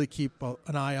of really keep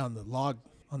an eye on the log,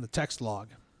 on the text log,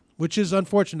 which is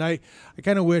unfortunate. I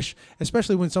kind of wish,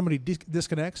 especially when somebody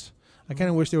disconnects. I kind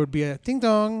of wish there would be a ding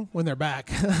dong when they're back.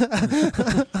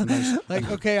 Nice. Like,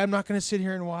 okay, I'm not going to sit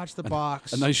here and watch the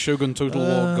box. A nice Shogun Total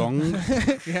War gong.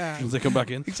 Yeah. As they come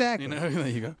back in. Exactly. There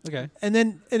you go. Okay. And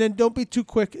then don't be too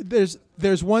quick. There's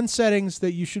one settings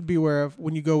that you should be aware of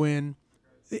when you go in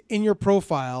your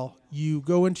profile. You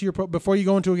go into before you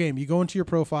go into a game, you go into your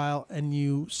profile and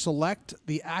you select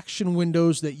the action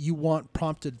windows that you want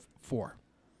prompted for.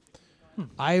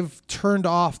 I've turned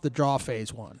off the draw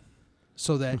phase one.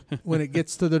 So that when it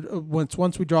gets to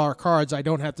once we draw our cards, I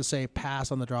don't have to say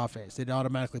pass on the draw phase. It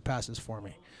automatically passes for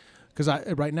me. Because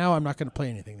right now I'm not going to play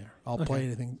anything there. I'll play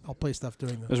anything. I'll play stuff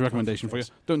during the. There's a recommendation for you.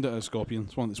 Don't do it as Scorpion.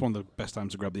 It's one of the best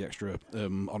times to grab the extra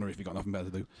honor if you've got nothing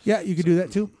better to do. Yeah, you could do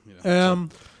that too.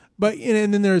 But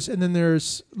and then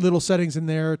there's little settings in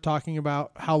there talking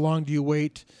about how long do you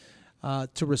wait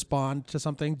to respond to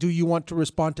something. Do you want to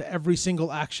respond to every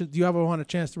single action? Do you ever want a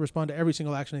chance to respond to every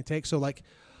single action they take? So like.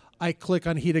 I click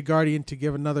on Heated Guardian to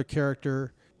give another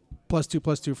character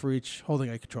 +2/+2 for each holding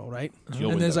I control, right?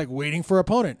 And there's like waiting for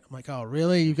opponent. I'm like, oh,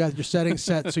 really? You got your settings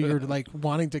set so you're like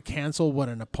wanting to cancel what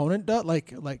an opponent does,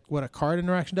 like what a card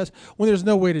interaction does, when there's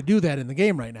no way to do that in the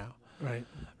game right now.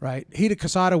 Right. Heated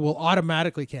Kasada will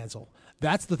automatically cancel.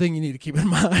 That's the thing you need to keep in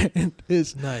mind.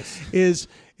 Is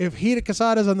if Heated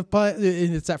Kasada's on the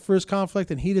and it's that first conflict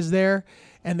and Heat is there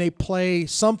and they play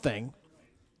something.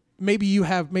 Maybe you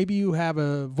have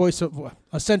a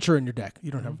censure in your deck.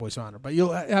 You don't have a voice of honor, but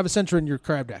you'll have a censure in your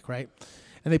crab deck, right?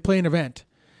 And they play an event,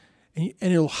 and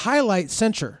it'll highlight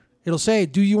censure. It'll say,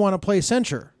 "Do you want to play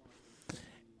censure?"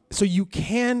 So you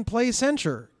can play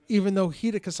censure, even though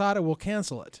Heated Kasada will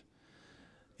cancel it.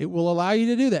 It will allow you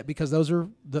to do that because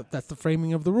that's the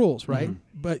framing of the rules, right?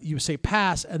 Mm-hmm. But you say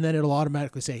pass, and then it'll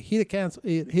automatically say Heated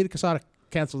Kasada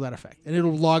cancel that effect, and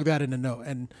it'll log that in a note.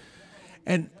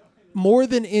 And more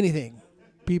than anything,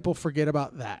 people forget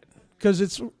about that because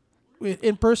it's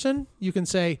in person. You can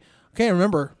say, Okay,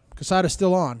 remember, Casada's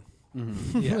still on.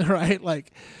 Yeah. Right?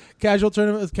 Like casual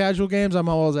tournament with casual games, I'm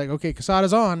always like, okay,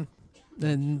 Casada's on,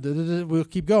 then we'll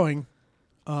keep going.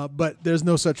 But there's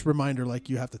no such reminder like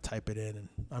you have to type it in, and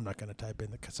I'm not going to type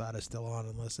in the Casada's still on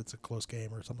unless it's a close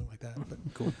game or something like that. But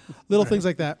Cool. little things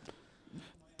like that.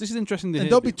 This is interesting to hear. And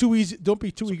don't be too easy. Don't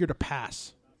be too eager to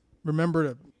pass. Remember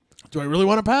to. Do I really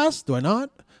want to pass? Do I not?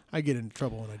 I get into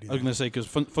trouble when I do that. I was going to say, because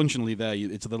functionally there,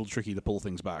 it's a little tricky to pull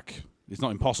things back. It's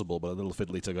not impossible, but a little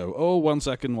fiddly to go, oh, 1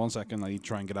 second, I need to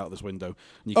try and get out of this window.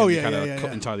 And you can be kind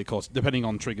of entirely caught, depending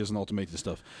on triggers and automated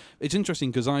stuff. It's interesting,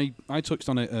 because I touched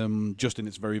on it just in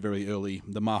its very, very early,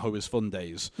 the Maho is Fun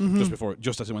days,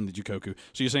 just as it went to Jukoku.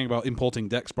 So you're saying about importing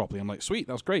decks properly. I'm like, sweet,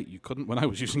 that's great. You couldn't when I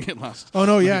was using it last. Oh,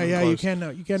 no, yeah, you can now.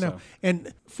 You can now.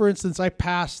 And, for instance, I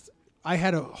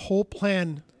had a whole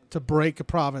plan to break a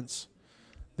province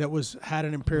that had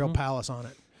an Imperial Palace on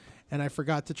it. And I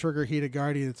forgot to trigger Heated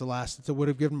Guardian at the last. It would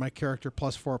have given my character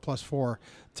 +4/+4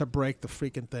 to break the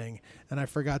freaking thing. And I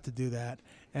forgot to do that.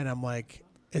 And I'm like,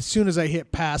 as soon as I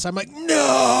hit pass, I'm like,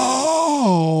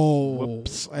 no!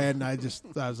 Whoops. And I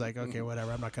was like, okay,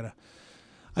 whatever. I'm not going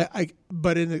to.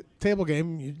 But in the table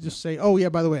game, you just say, oh, yeah,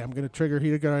 by the way, I'm going to trigger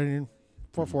Heated Guardian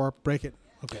 4/4, break it.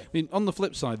 Okay. I mean, on the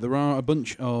flip side, there are a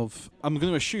bunch of... I'm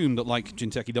going to assume that, like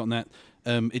Jinteki.net,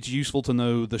 it's useful to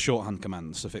know the shorthand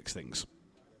commands to fix things.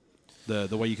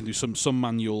 The way you can do some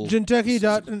manual...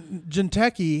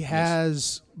 Jinteki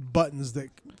has buttons that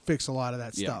fix a lot of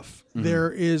that stuff. Mm-hmm.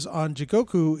 There is, on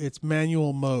Jikoku, it's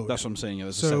manual mode. That's what I'm saying.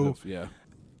 There's a set of,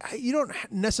 you don't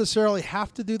necessarily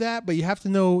have to do that, but you have to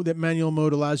know that manual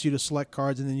mode allows you to select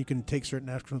cards, and then you can take certain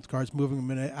action with cards, moving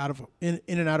them in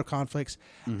and out of conflicts,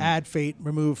 add fate,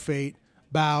 remove fate,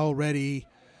 bow, ready,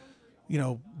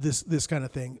 this kind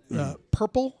of thing.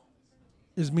 Purple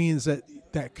means that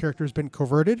character has been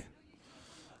converted.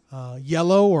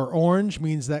 Yellow or orange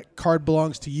means that card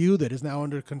belongs to you that is now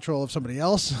under control of somebody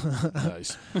else.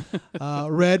 Nice.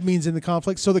 Red means in the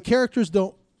conflict. So the characters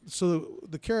don't. So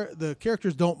the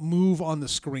characters don't move on the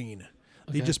screen.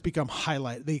 They just become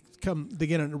highlight. They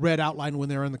get a red outline when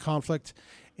they're in the conflict,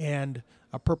 and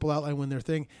a purple outline when they're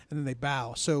thing, and then they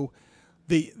bow. So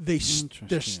they're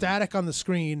static on the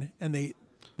screen, and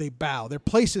they bow. Their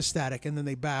place is static, and then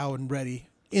they bow and ready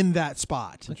in that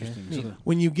spot. Interesting.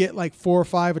 When you get like 4 or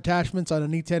 5 attachments on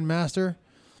an E10 Master,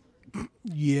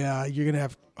 yeah, you're going to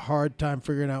have a hard time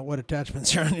figuring out what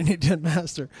attachments are on an E10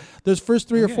 Master. Those first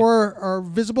 3 or 4 are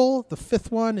visible. The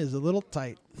 5th one is a little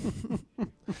tight.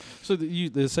 So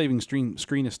the saving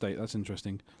screen estate, that's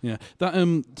interesting. Yeah. That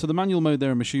so the manual mode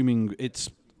there, I'm assuming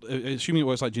assuming it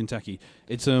works like Jinteki,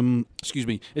 it's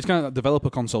it's kind of that developer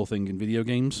console thing in video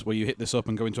games where you hit this up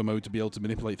and go into a mode to be able to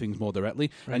manipulate things more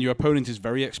directly, and your opponent is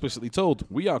very explicitly told,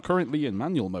 we are currently in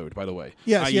manual mode, by the way.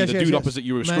 Yes, the dude opposite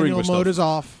you is screwing with stuff. Manual mode is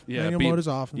off. Yeah, manual mode is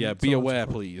off. Yeah, be aware,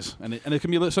 please. And it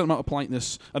can be a certain amount of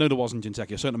politeness. I know there wasn't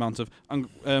Jinteki, a certain amount of, I'm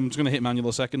just going to hit manual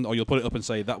a second, or you'll put it up and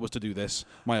say, that was to do this.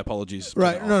 My apologies.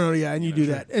 Right, no, and you do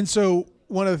that. And so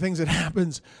one of the things that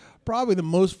happens probably the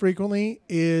most frequently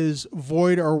is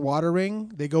void or water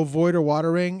ring. They go void or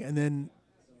water ring, and then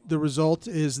the result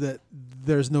is that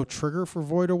there's no trigger for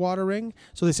void or water ring.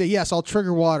 So they say, yes, I'll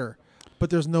trigger water,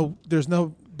 but there's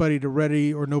nobody to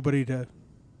ready or nobody to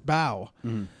bow.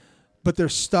 Mm-hmm. But they're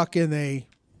stuck in a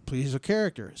please a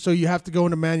character. So you have to go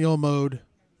into manual mode,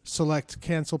 select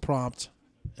cancel prompt,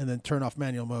 and then turn off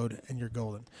manual mode, and you're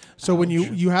golden. So when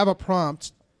you have a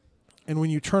prompt, and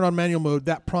when you turn on manual mode,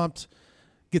 that prompt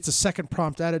gets a second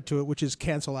prompt added to it, which is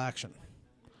cancel action.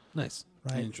 Nice.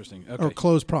 Right? Interesting. Okay. Or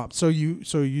close prompt. So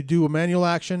you do a manual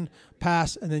action,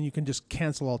 pass, and then you can just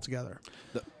cancel altogether.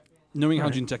 Knowing how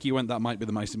Jinteki went, that might be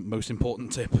the most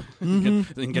important tip in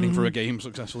getting through a game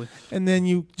successfully. And then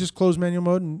you just close manual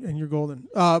mode and you're golden.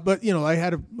 But, I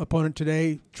had an opponent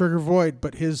today, trigger void,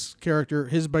 but his character,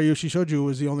 his Bayushi Shoju,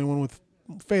 was the only one with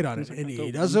fate on it, and he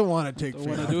doesn't want to take fate.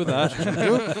 Don't want to do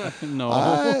that.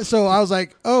 No. So I was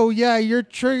like, oh, yeah, you're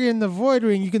triggering the void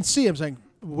ring. You can see him saying,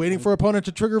 waiting for opponent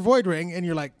to trigger void ring, and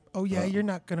you're like, oh, yeah, you're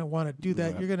not going to want to do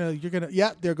that. You're going to,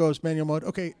 yeah, there goes manual mode.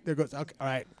 Okay, there goes. Okay, all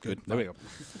right. Good. There we go.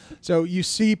 So you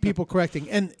see people correcting,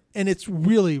 and it's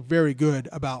really very good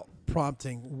about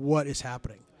prompting what is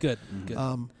happening. Good.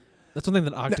 That's one thing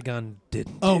that Octagon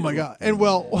didn't Oh, do. my God. And,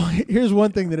 well, here's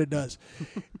one thing that it does.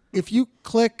 If you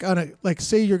click on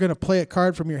say you're going to play a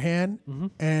card from your hand,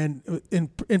 and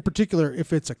in particular,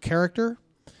 if it's a character,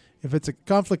 if it's a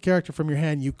conflict character from your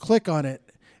hand, you click on it,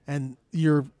 and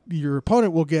your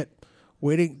opponent will get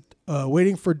waiting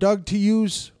for Doug to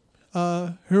use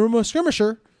Hiruma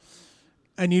Skirmisher,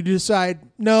 and you decide,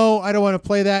 no, I don't want to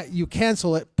play that. You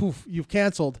cancel it. Poof, you've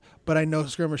canceled. But I know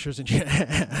Skirmishers in your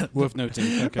hand. Worth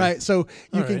noting. Okay. Right, so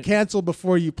you can cancel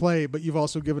before you play, but you've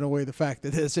also given away the fact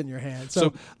that it's in your hand.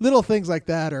 So little things like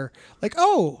that are like,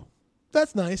 oh,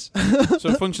 that's nice.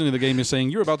 So functionally, the game is saying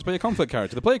you're about to play a conflict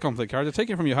character. To play a conflict character, take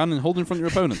it from your hand and hold it in front of your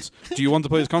opponents. Do you want to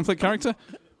play this conflict character?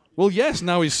 Well, yes,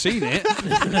 now he's seen it.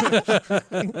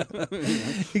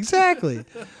 Exactly.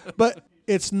 But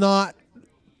it's not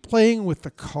playing with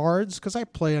the cards, because I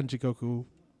play on Jikoku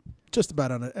just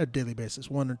about on a daily basis,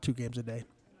 1 or 2 games a day.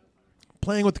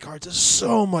 Playing with the cards is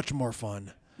so much more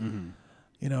fun,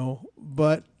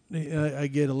 But I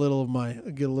get a little of my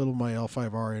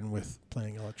L5R in with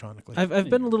playing electronically. I've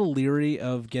been a little leery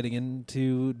of getting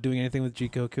into doing anything with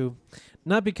Jikoku,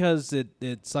 not because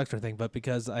it sucks or anything, but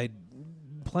because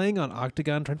playing on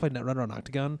Octagon, trying to play Netrunner on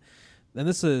Octagon, and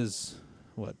this is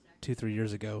 2-3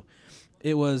 years ago.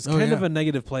 It was kind of a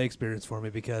negative play experience for me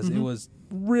because it was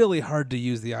really hard to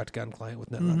use the Octagon client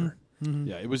with Netrunner.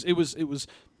 Yeah, it was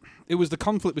the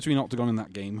conflict between Octagon and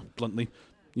that game, bluntly.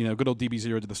 Good old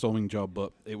DB0 did the storming job,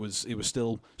 but it was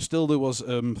still there was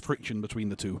friction between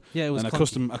the two. Yeah, it was and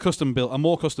a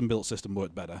more custom built system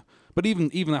worked better. But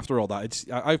even after all that,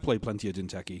 I've played plenty of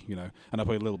Jinteki, and I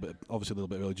played a little bit early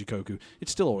Jikoku.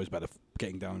 It's still always better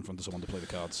getting down in front of someone to play the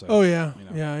cards. So,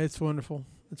 yeah, it's wonderful.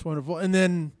 It's wonderful. And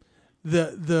then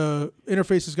the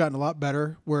interface has gotten a lot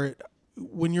better. Where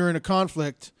when you're in a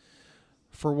conflict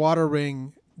for Water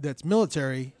Ring that's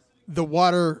military. The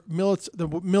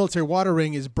military water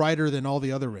ring is brighter than all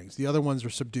the other rings. The other ones are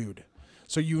subdued.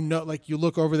 So you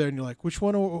look over there and you're like,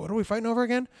 what are we fighting over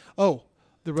again? Oh,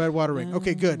 the red water ring.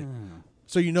 Okay, good.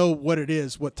 So you know what it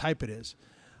is, what type it is.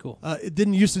 Cool. It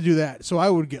didn't used to do that. So I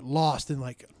would get lost in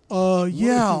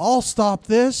I'll stop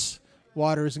this.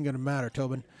 Water isn't going to matter,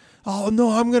 Tobin. Oh,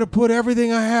 no, I'm going to put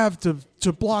everything I have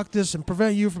to block this and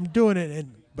prevent you from doing it.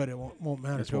 But it won't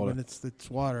matter, Tobin. It's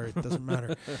water. It doesn't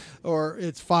matter. Or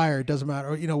it's fire. It doesn't matter.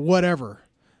 Or, whatever.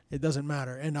 It doesn't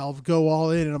matter. And I'll go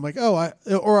all in, and I'm like,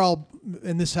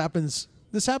 and this happens.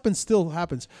 This still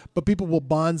happens. But people will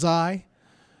bonsai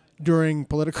during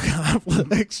political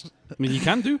conflicts. I mean, you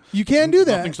can do. You can do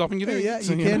that. Nothing's stopping you doing it. Yeah,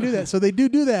 you can do that. So they do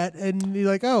that, and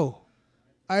you're like,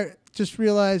 I just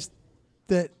realized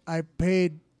that I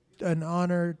paid an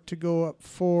honor to go up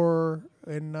 4.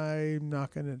 And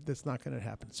that's not gonna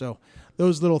happen. So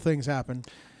those little things happen.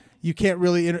 You can't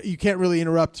really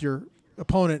interrupt your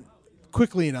opponent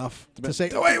quickly enough to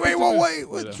say, wait, we're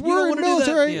in the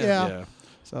military. Yeah.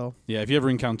 So if you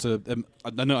ever encounter,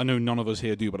 I know none of us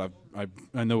here do, but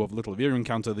I know of little. If you ever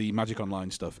encounter the Magic Online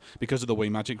stuff, because of the way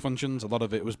Magic functions, a lot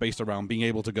of it was based around being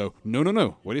able to go,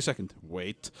 no, wait a second,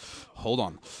 hold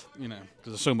on, because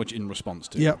there's so much in response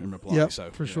to in reply. Yeah,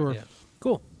 so for sure. Yeah.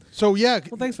 Cool. So well,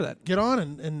 thanks for that. Get on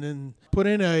and put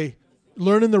in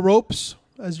learning the ropes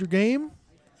as your game,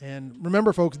 and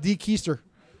remember, folks, D Keister.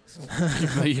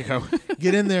 There you go.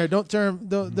 Get in there. Don't tear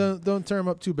him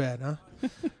up too bad, huh?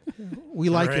 We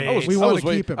like him. We want to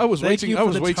keep him. I was waiting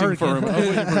for him.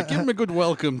 Give him a good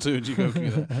welcome to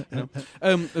Jikoku.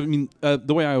 I mean,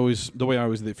 the way I always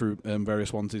did it through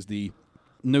various ones is the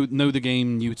know the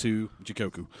game new to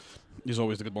Jikoku. Is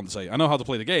always the good one to say. I know how to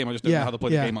play the game. I just don't know how to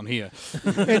play the game on here.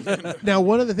 Now,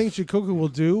 one of the things Jikoku will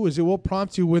do is it will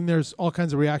prompt you when there's all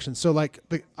kinds of reactions. So,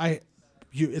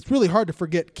 it's really hard to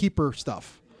forget keeper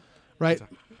stuff, right?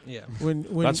 Yeah.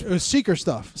 When seeker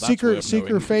stuff,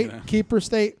 seeker fate, keeper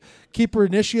state, keeper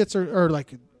initiates are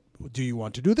like, do you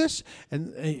want to do this?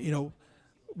 And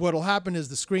what'll happen is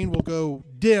the screen will go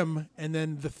dim, and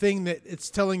then the thing that it's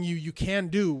telling you can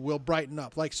do will brighten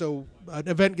up. Like, so an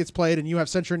event gets played, and you have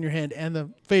Censure in your hand and the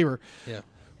favor. Yeah.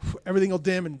 Everything will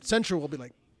dim, and Censure will be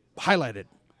like highlighted.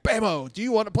 Bammo! Do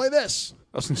you want to play this?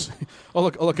 I was gonna say,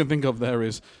 all I can think of there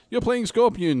is you're playing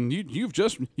Scorpion. You've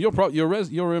just revealed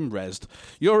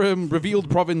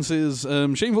provinces.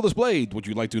 Shameful displayed. Would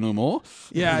you like to know more?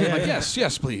 Yeah.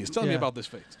 Yes, please. Tell me about this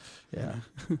fate. Yeah.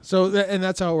 So and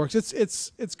that's how it works.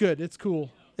 It's good. It's cool.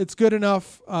 It's good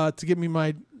enough to give me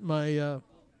my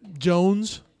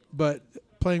Jones, but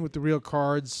playing with the real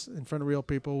cards in front of real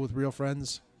people with real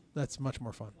friends, that's much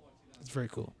more fun. It's very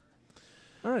cool.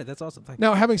 All right, that's awesome. Thank you.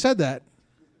 Now, having said that,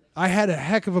 I had a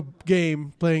heck of a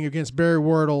game playing against Barry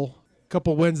Wardle a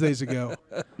couple Wednesdays ago.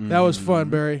 That was fun,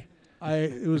 Barry.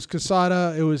 It was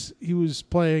Casada. He was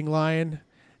playing Lion,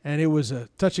 and it was a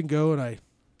touch and go, and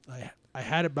I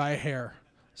had it by a hair.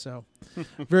 So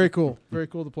very cool. Very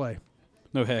cool to play.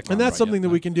 No hair. And that's something that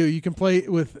we can do. You can play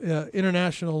with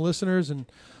international listeners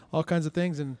and all kinds of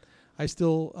things. And I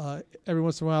still, every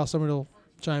once in a while, somebody will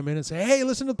chime in and say, "Hey,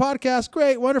 listen to the podcast.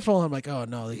 Great, wonderful." And I'm like, "Oh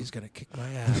no, he's gonna kick my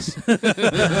ass." Here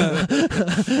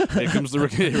comes the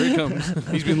here he comes.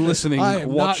 He's been listening, I am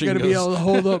watching. Not gonna be able to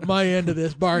hold up my end of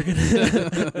this bargain.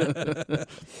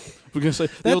 We're gonna say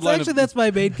that's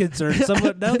my main concern.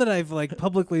 Now that I've like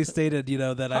publicly stated,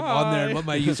 that I'm on there and what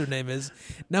my username is,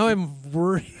 now I'm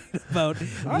worried about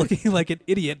looking like an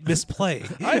idiot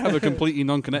misplaying. I have a completely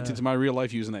non-connected to my real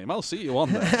life username. I'll see you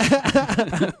on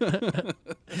there.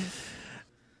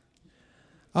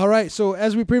 All right. So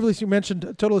as we previously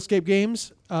mentioned, Total Escape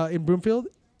Games in Broomfield,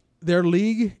 their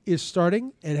league is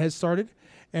starting. It has started,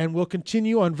 and will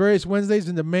continue on various Wednesdays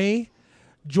into May.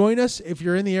 Join us if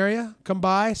you're in the area. Come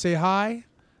by, say hi,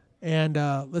 and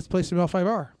let's play some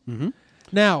L5R. Mm-hmm.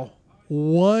 Now,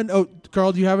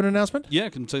 Carl, do you have an announcement? Yeah, I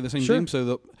can say the same Sure. thing.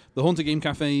 So the Haunted Game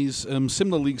Cafe's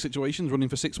similar league situations running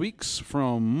for 6 weeks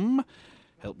from...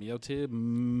 Help me out here.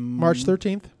 March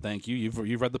 13th. Thank you.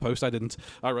 You've read the post. I didn't.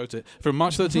 I wrote it. From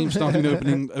March 13th, starting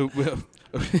opening...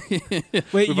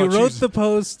 Wait, you wrote the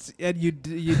post and you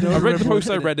don't I read the remember post,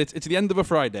 I read it. It's the end of a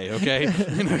Friday, okay?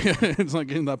 It's not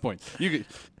getting that point.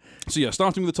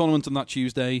 Starting with the tournament on that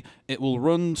Tuesday, it will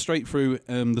run straight through.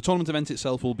 The tournament event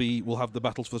itself will have the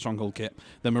battles for the Stronghold kit.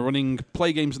 Then we're running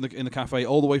play games in the cafe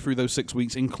all the way through those 6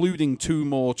 weeks, including 2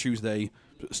 more Tuesday...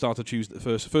 Start of Tuesday,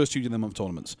 first Tuesday of the month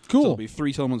tournaments. Cool. So there'll be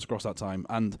 3 tournaments across that time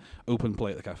and open play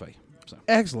at the cafe. So.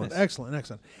 Excellent.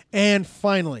 And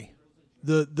finally,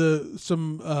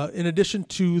 in addition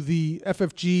to the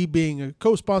FFG being a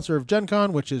co-sponsor of Gen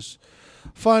Con, which is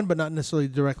fun but not necessarily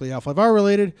directly L5R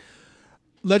related,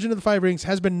 Legend of the Five Rings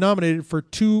has been nominated for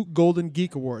 2 Golden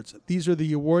Geek Awards. These are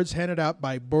the awards handed out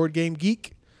by Board Game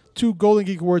Geek. 2 Golden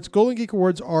Geek Awards. Golden Geek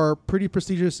Awards are pretty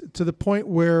prestigious to the point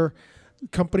where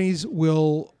companies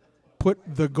will put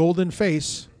the golden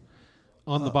face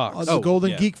on the box. The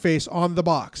golden geek face on the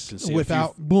box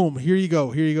without boom. Here you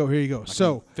go.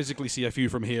 So physically see a few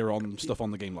from here on stuff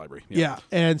on the game library. Yeah.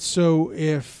 And so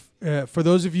if for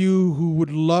those of you who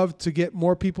would love to get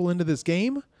more people into this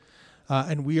game,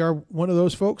 and we are one of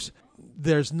those folks,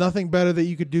 there's nothing better that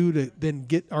you could do than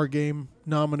get our game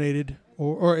nominated,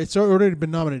 or it's already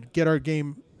been nominated. Get our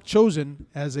game chosen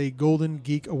as a Golden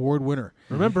Geek Award winner.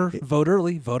 Remember, vote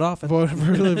early, vote often. Vote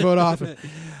early, vote often.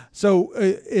 So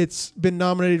it's been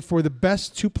nominated for the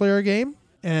best 2-player game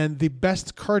and the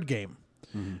best card game.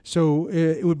 Mm-hmm. So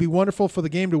it would be wonderful for the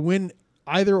game to win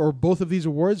either or both of these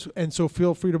awards, and so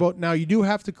feel free to vote. Now, you do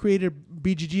have to create a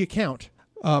BGG account,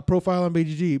 profile on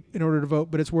BGG in order to vote,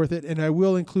 but it's worth it. And I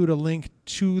will include a link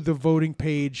to the voting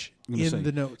page in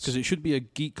the notes. Because it should be a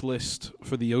geek list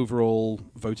for the overall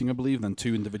voting, I believe, and then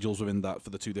 2 individuals within that for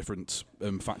the 2 different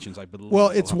factions, I believe. Well,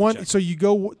 it's one. So you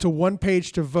go to one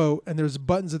page to vote, and there's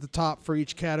buttons at the top for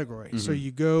each category. Mm-hmm. So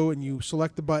you go and you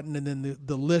select the button, and then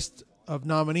the list of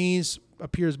nominees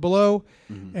appears below,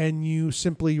 mm-hmm. and you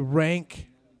simply rank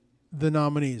the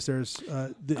nominees. There's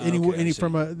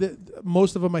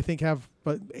most of them I think have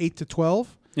 8 to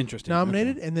 12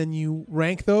 nominated, and then you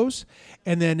rank those,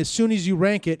 and then as soon as you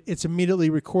rank it, it's immediately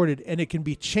recorded, and it can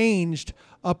be changed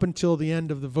up until the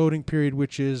end of the voting period,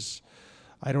 which is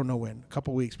I don't know when, a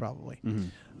couple weeks probably.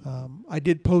 Mm-hmm. I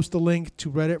did post the link to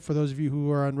Reddit for those of you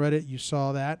who are on Reddit. You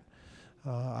saw that.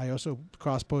 I also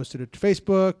cross-posted it to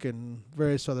Facebook and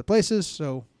various other places,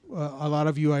 so a lot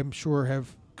of you I'm sure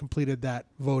have completed that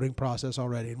voting process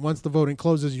already. And once the voting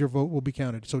closes, your vote will be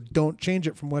counted. So don't change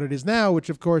it from what it is now, which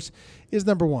of course is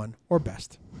number 1 or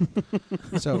best.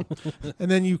 So, and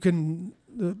then you can,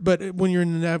 but when you're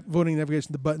in the voting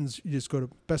navigation, the buttons, you just go to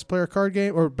best player card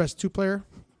game or best 2-player,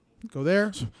 go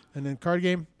there, and then card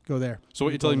game, go there. So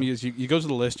what you're telling me is you go to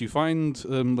the list, you find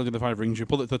Legend of the Five Rings, you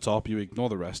pull it to the top, you ignore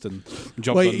the rest, and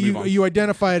jump on and move on. You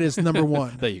identify it as number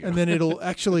 1. There you go. And then it'll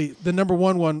actually, the number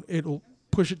 1, it'll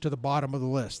push it to the bottom of the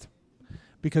list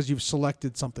because you've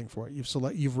selected something for it.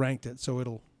 You've ranked it, so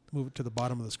it'll move it to the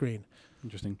bottom of the screen.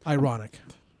 Interesting. Ironic.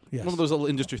 Yes. One of those little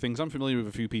industry things. I'm familiar with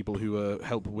a few people who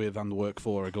help with and work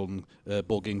for a Golden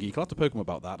Board Game Geek. I'll have to poke them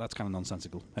about that. That's kind of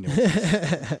nonsensical. Anyway.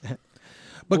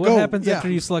 But what happens after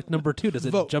you select number 2? Does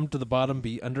it jump to the bottom,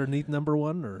 be underneath number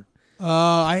 1, or?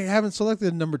 I haven't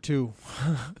selected number 2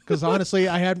 because honestly,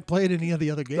 I hadn't played any of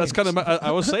the other games. That's kind of. I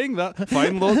was saying that.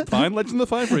 Find Legend of the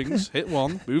Five Rings. Hit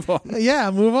 1. Move on. Yeah,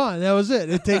 move on. That was it.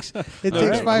 It takes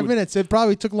 5 minutes. It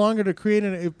probably took longer to create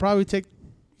it probably take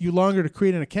you longer to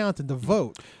create an account than to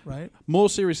vote, right?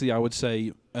 More seriously, I would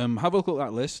say have a look at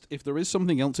that list. If there is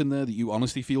something else in there that you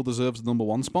honestly feel deserves the number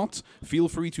 1 spot, feel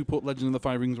free to put Legend of the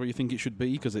Five Rings where you think it should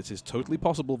be, because it is totally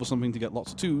possible for something to get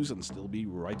lots of 2s and still be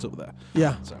right up there.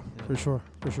 Yeah, for sure.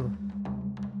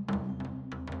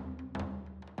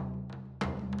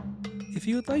 If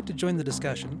you would like to join the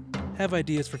discussion, Have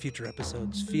ideas for future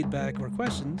episodes, feedback, or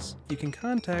questions, you can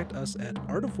contact us at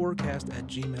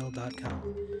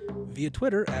artofwarcast@gmail.com, via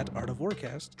Twitter at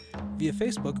artofwarcast, via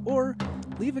Facebook, or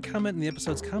leave a comment in the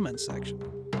episode's comments section.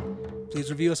 Please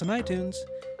review us on iTunes.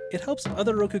 It helps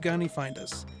other Rokugani find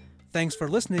us. Thanks for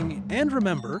listening, and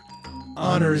remember,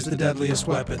 honor is the deadliest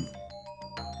weapon.